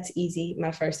SaTar'Ra. So that's easy.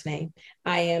 My first name.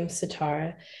 I am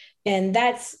SaTar'Ra. And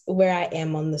that's where I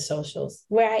am on the socials,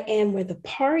 where I am, where the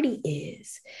party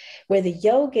is, where the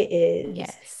yoga is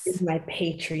my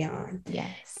Patreon. Yes.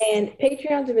 And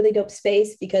Patreon's a really dope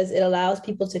space because it allows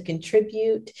people to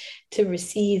contribute, to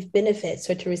receive benefits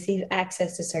or to receive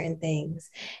access to certain things.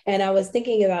 And I was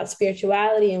thinking about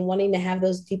spirituality and wanting to have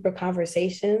those deeper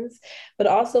conversations, but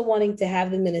also wanting to have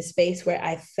them in a space where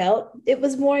I felt it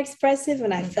was more expressive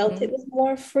and I felt it was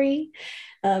more free.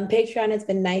 Patreon has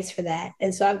been nice for that.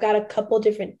 And so I've got a couple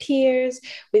different tiers.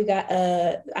 We've got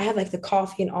I have like the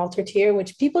coffee and altar tier,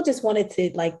 which people just wanted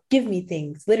to like give me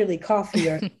things, literally coffee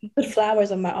or put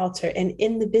flowers on my altar. And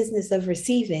in the business of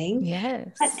receiving,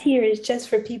 that tier is just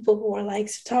for people who are like,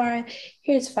 SaTar'Ra,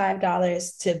 here's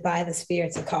 $5 to buy the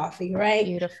spirits of coffee, right?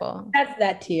 Beautiful. That's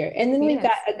that tier. And then we've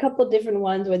got a couple different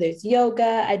ones where there's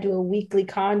yoga. I do a weekly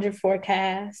conjure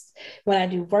forecast when I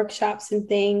do workshops and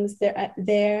things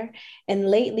there.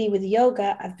 And lately with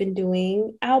yoga, I've been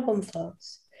doing album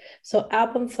flows. So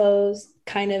album flows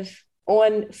kind of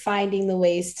on finding the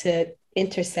ways to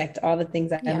intersect all the things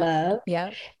that I love.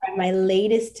 Yeah. My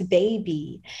latest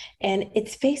baby. And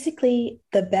it's basically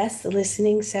the best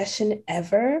listening session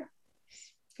ever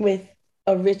with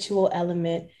a ritual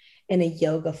element and a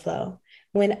yoga flow.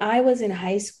 When I was in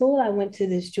high school, I went to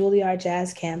this Juilliard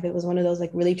jazz camp. It was one of those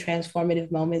like really transformative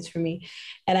moments for me.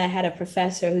 And I had a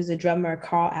professor who's a drummer,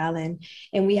 Carl Allen,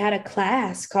 and we had a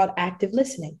class called active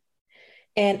listening.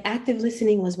 And active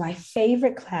listening was my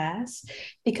favorite class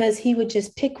because he would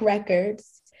just pick records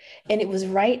and it was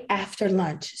right after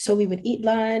lunch. So we would eat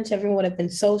lunch. Everyone would have been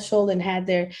social and had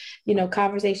their,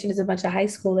 conversation as a bunch of high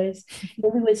schoolers.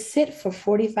 And we would sit for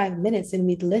 45 minutes and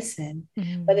we'd listen,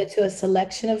 whether to a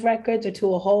selection of records or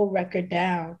to a whole record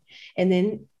down. And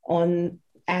then on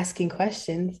asking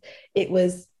questions, it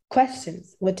was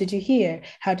questions. What did you hear?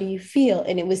 How do you feel?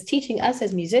 And it was teaching us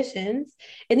as musicians.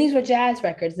 And these were jazz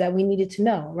records that we needed to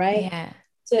know, right? Yeah.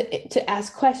 To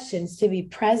ask questions, to be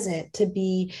present, to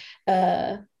be,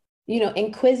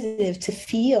 inquisitive, to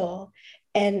feel.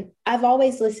 And I've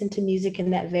always listened to music in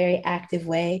that very active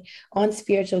way on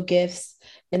spiritual gifts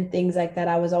and things like that.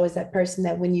 I was always that person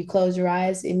that when you close your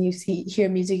eyes and you hear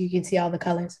music, you can see all the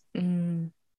colors.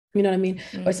 You know what I mean?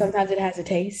 Or sometimes it has a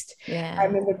taste. Yeah. I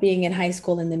remember being in high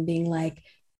school and then being like,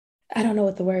 I don't know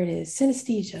what the word is,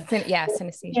 synesthesia. Synesthesia.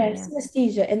 Yeah,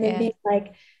 synesthesia. And then being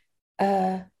like,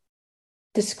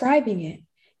 describing it.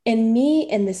 And me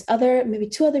and this other, maybe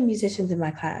two other musicians in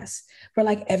my class were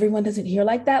like, everyone doesn't hear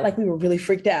like that. Like we were really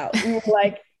freaked out. We were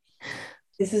like,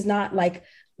 this is not like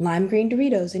lime green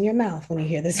Doritos in your mouth when you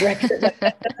hear this record. Like,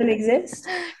 that doesn't exist.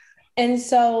 And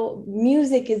so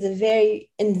music is a very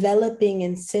enveloping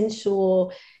and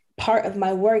sensual part of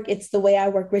my work. It's the way I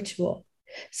work ritual.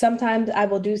 Sometimes I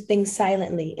will do things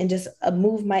silently and just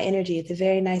move my energy. It's a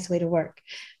very nice way to work,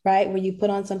 right? Where you put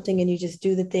on something and you just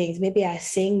do the things. Maybe I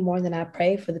sing more than I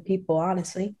pray for the people,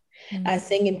 honestly. I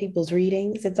sing in people's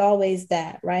readings. It's always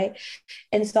that, right?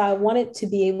 And so I wanted to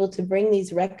be able to bring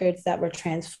these records that were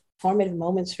transformative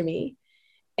moments for me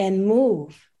and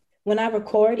move. When I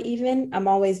record even, I'm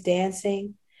always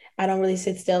dancing. I don't really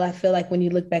sit still. I feel like when you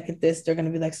look back at this, they're going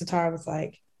to be like, SaTar'Ra was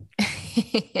like,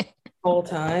 whole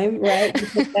time, right?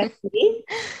 Because that's me.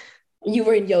 You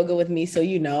were in yoga with me, so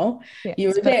you know. Yes, you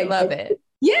were there. I love it.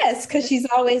 Yes, because she's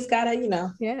always got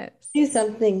to, do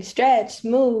something, stretch,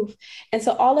 move. And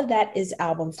so all of that is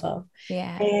album flow.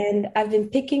 Yeah. And I've been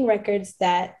picking records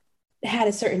that had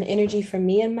a certain energy for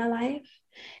me in my life.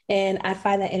 And I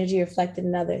find that energy reflected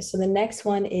in others. So the next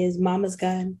one is Mama's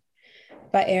Gun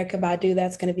by Erykah Badu.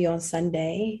 That's going to be on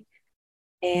Sunday.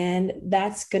 And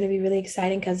that's going to be really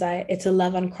exciting because it's a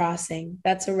love uncrossing.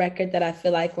 That's a record that I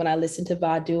feel like when I listen to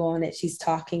Badu on it, she's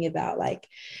talking about like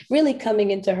really coming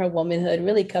into her womanhood,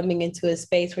 really coming into a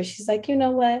space where she's like, you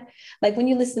know what? Like when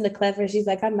you listen to Clever, she's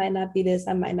like, I might not be this,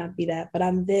 I might not be that, but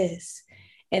I'm this.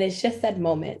 And it's just that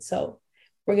moment. So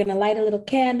we're going to light a little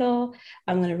candle.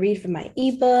 I'm going to read from my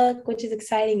ebook, which is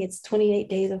exciting. It's 28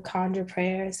 days of conjure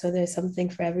prayer. So there's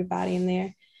something for everybody in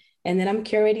there. And then I'm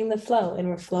curating the flow and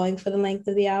we're flowing for the length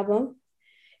of the album.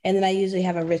 And then I usually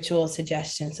have a ritual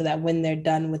suggestion so that when they're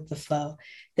done with the flow,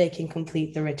 they can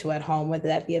complete the ritual at home, whether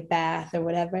that be a bath or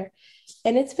whatever.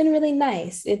 And it's been really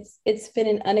nice. It's been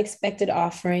an unexpected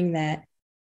offering that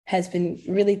has been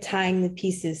really tying the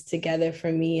pieces together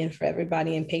for me and for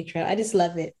everybody in Patreon. I just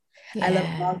love it. Yeah. I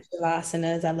love long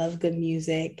savasanas. I love good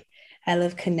music. I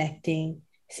love connecting,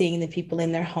 seeing the people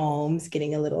in their homes,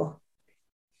 getting a little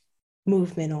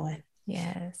movement on.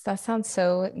 Yes, that sounds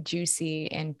so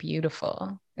juicy and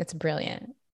beautiful. It's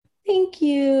brilliant. Thank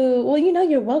you. Well,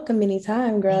 you're welcome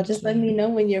anytime, girl. Just let me know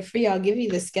when you're free. I'll give you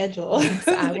the schedule. Yes,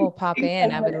 I will pop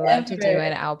in. I would love to do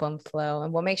an album flow,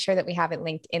 and we'll make sure that we have it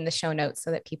linked in the show notes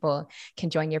so that people can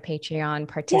join your Patreon,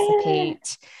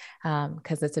 participate,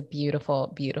 because it's a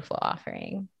beautiful, beautiful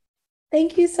offering.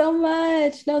 Thank you so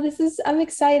much. No, I'm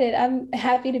excited. I'm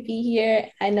happy to be here.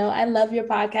 I know I love your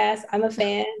podcast. I'm a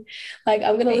fan. Like,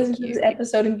 I'm going to listen to this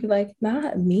episode and be like,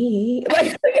 not me.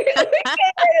 Like,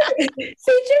 featuring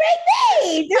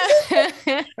me. I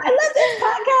love this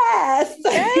podcast.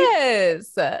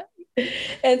 Yes.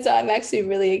 And so I'm actually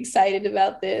really excited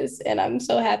about this and I'm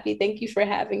so happy. Thank you for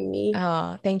having me.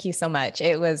 Oh, thank you so much.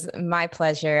 It was my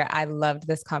pleasure. I loved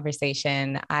this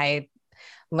conversation. I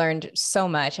learned so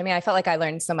much. I mean, I felt like I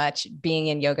learned so much being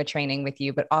in yoga training with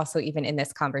you, but also even in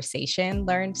this conversation,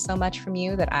 learned so much from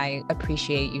you that I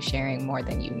appreciate you sharing more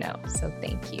than you know. So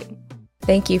thank you.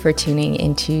 Thank you for tuning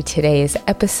into today's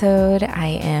episode.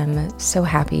 I am so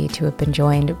happy to have been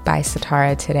joined by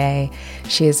SaTar'Ra today.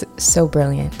 She is so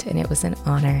brilliant, and it was an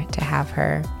honor to have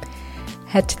her.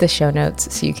 Head to the show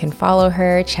notes so you can follow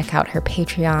her, check out her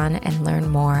Patreon, and learn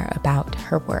more about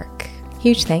her work.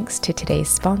 Huge thanks to today's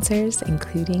sponsors,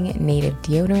 including Native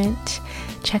Deodorant.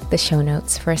 Check the show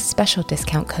notes for a special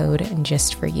discount code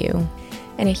just for you.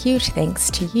 And a huge thanks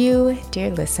to you,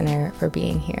 dear listener, for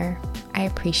being here. I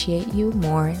appreciate you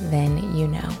more than you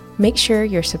know. Make sure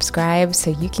you're subscribed so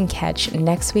you can catch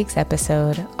next week's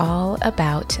episode all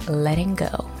about letting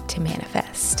go to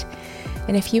manifest.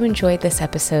 And if you enjoyed this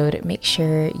episode, make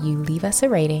sure you leave us a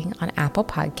rating on Apple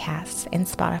Podcasts and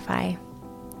Spotify.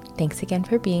 Thanks again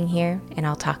for being here, and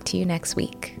I'll talk to you next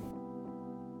week.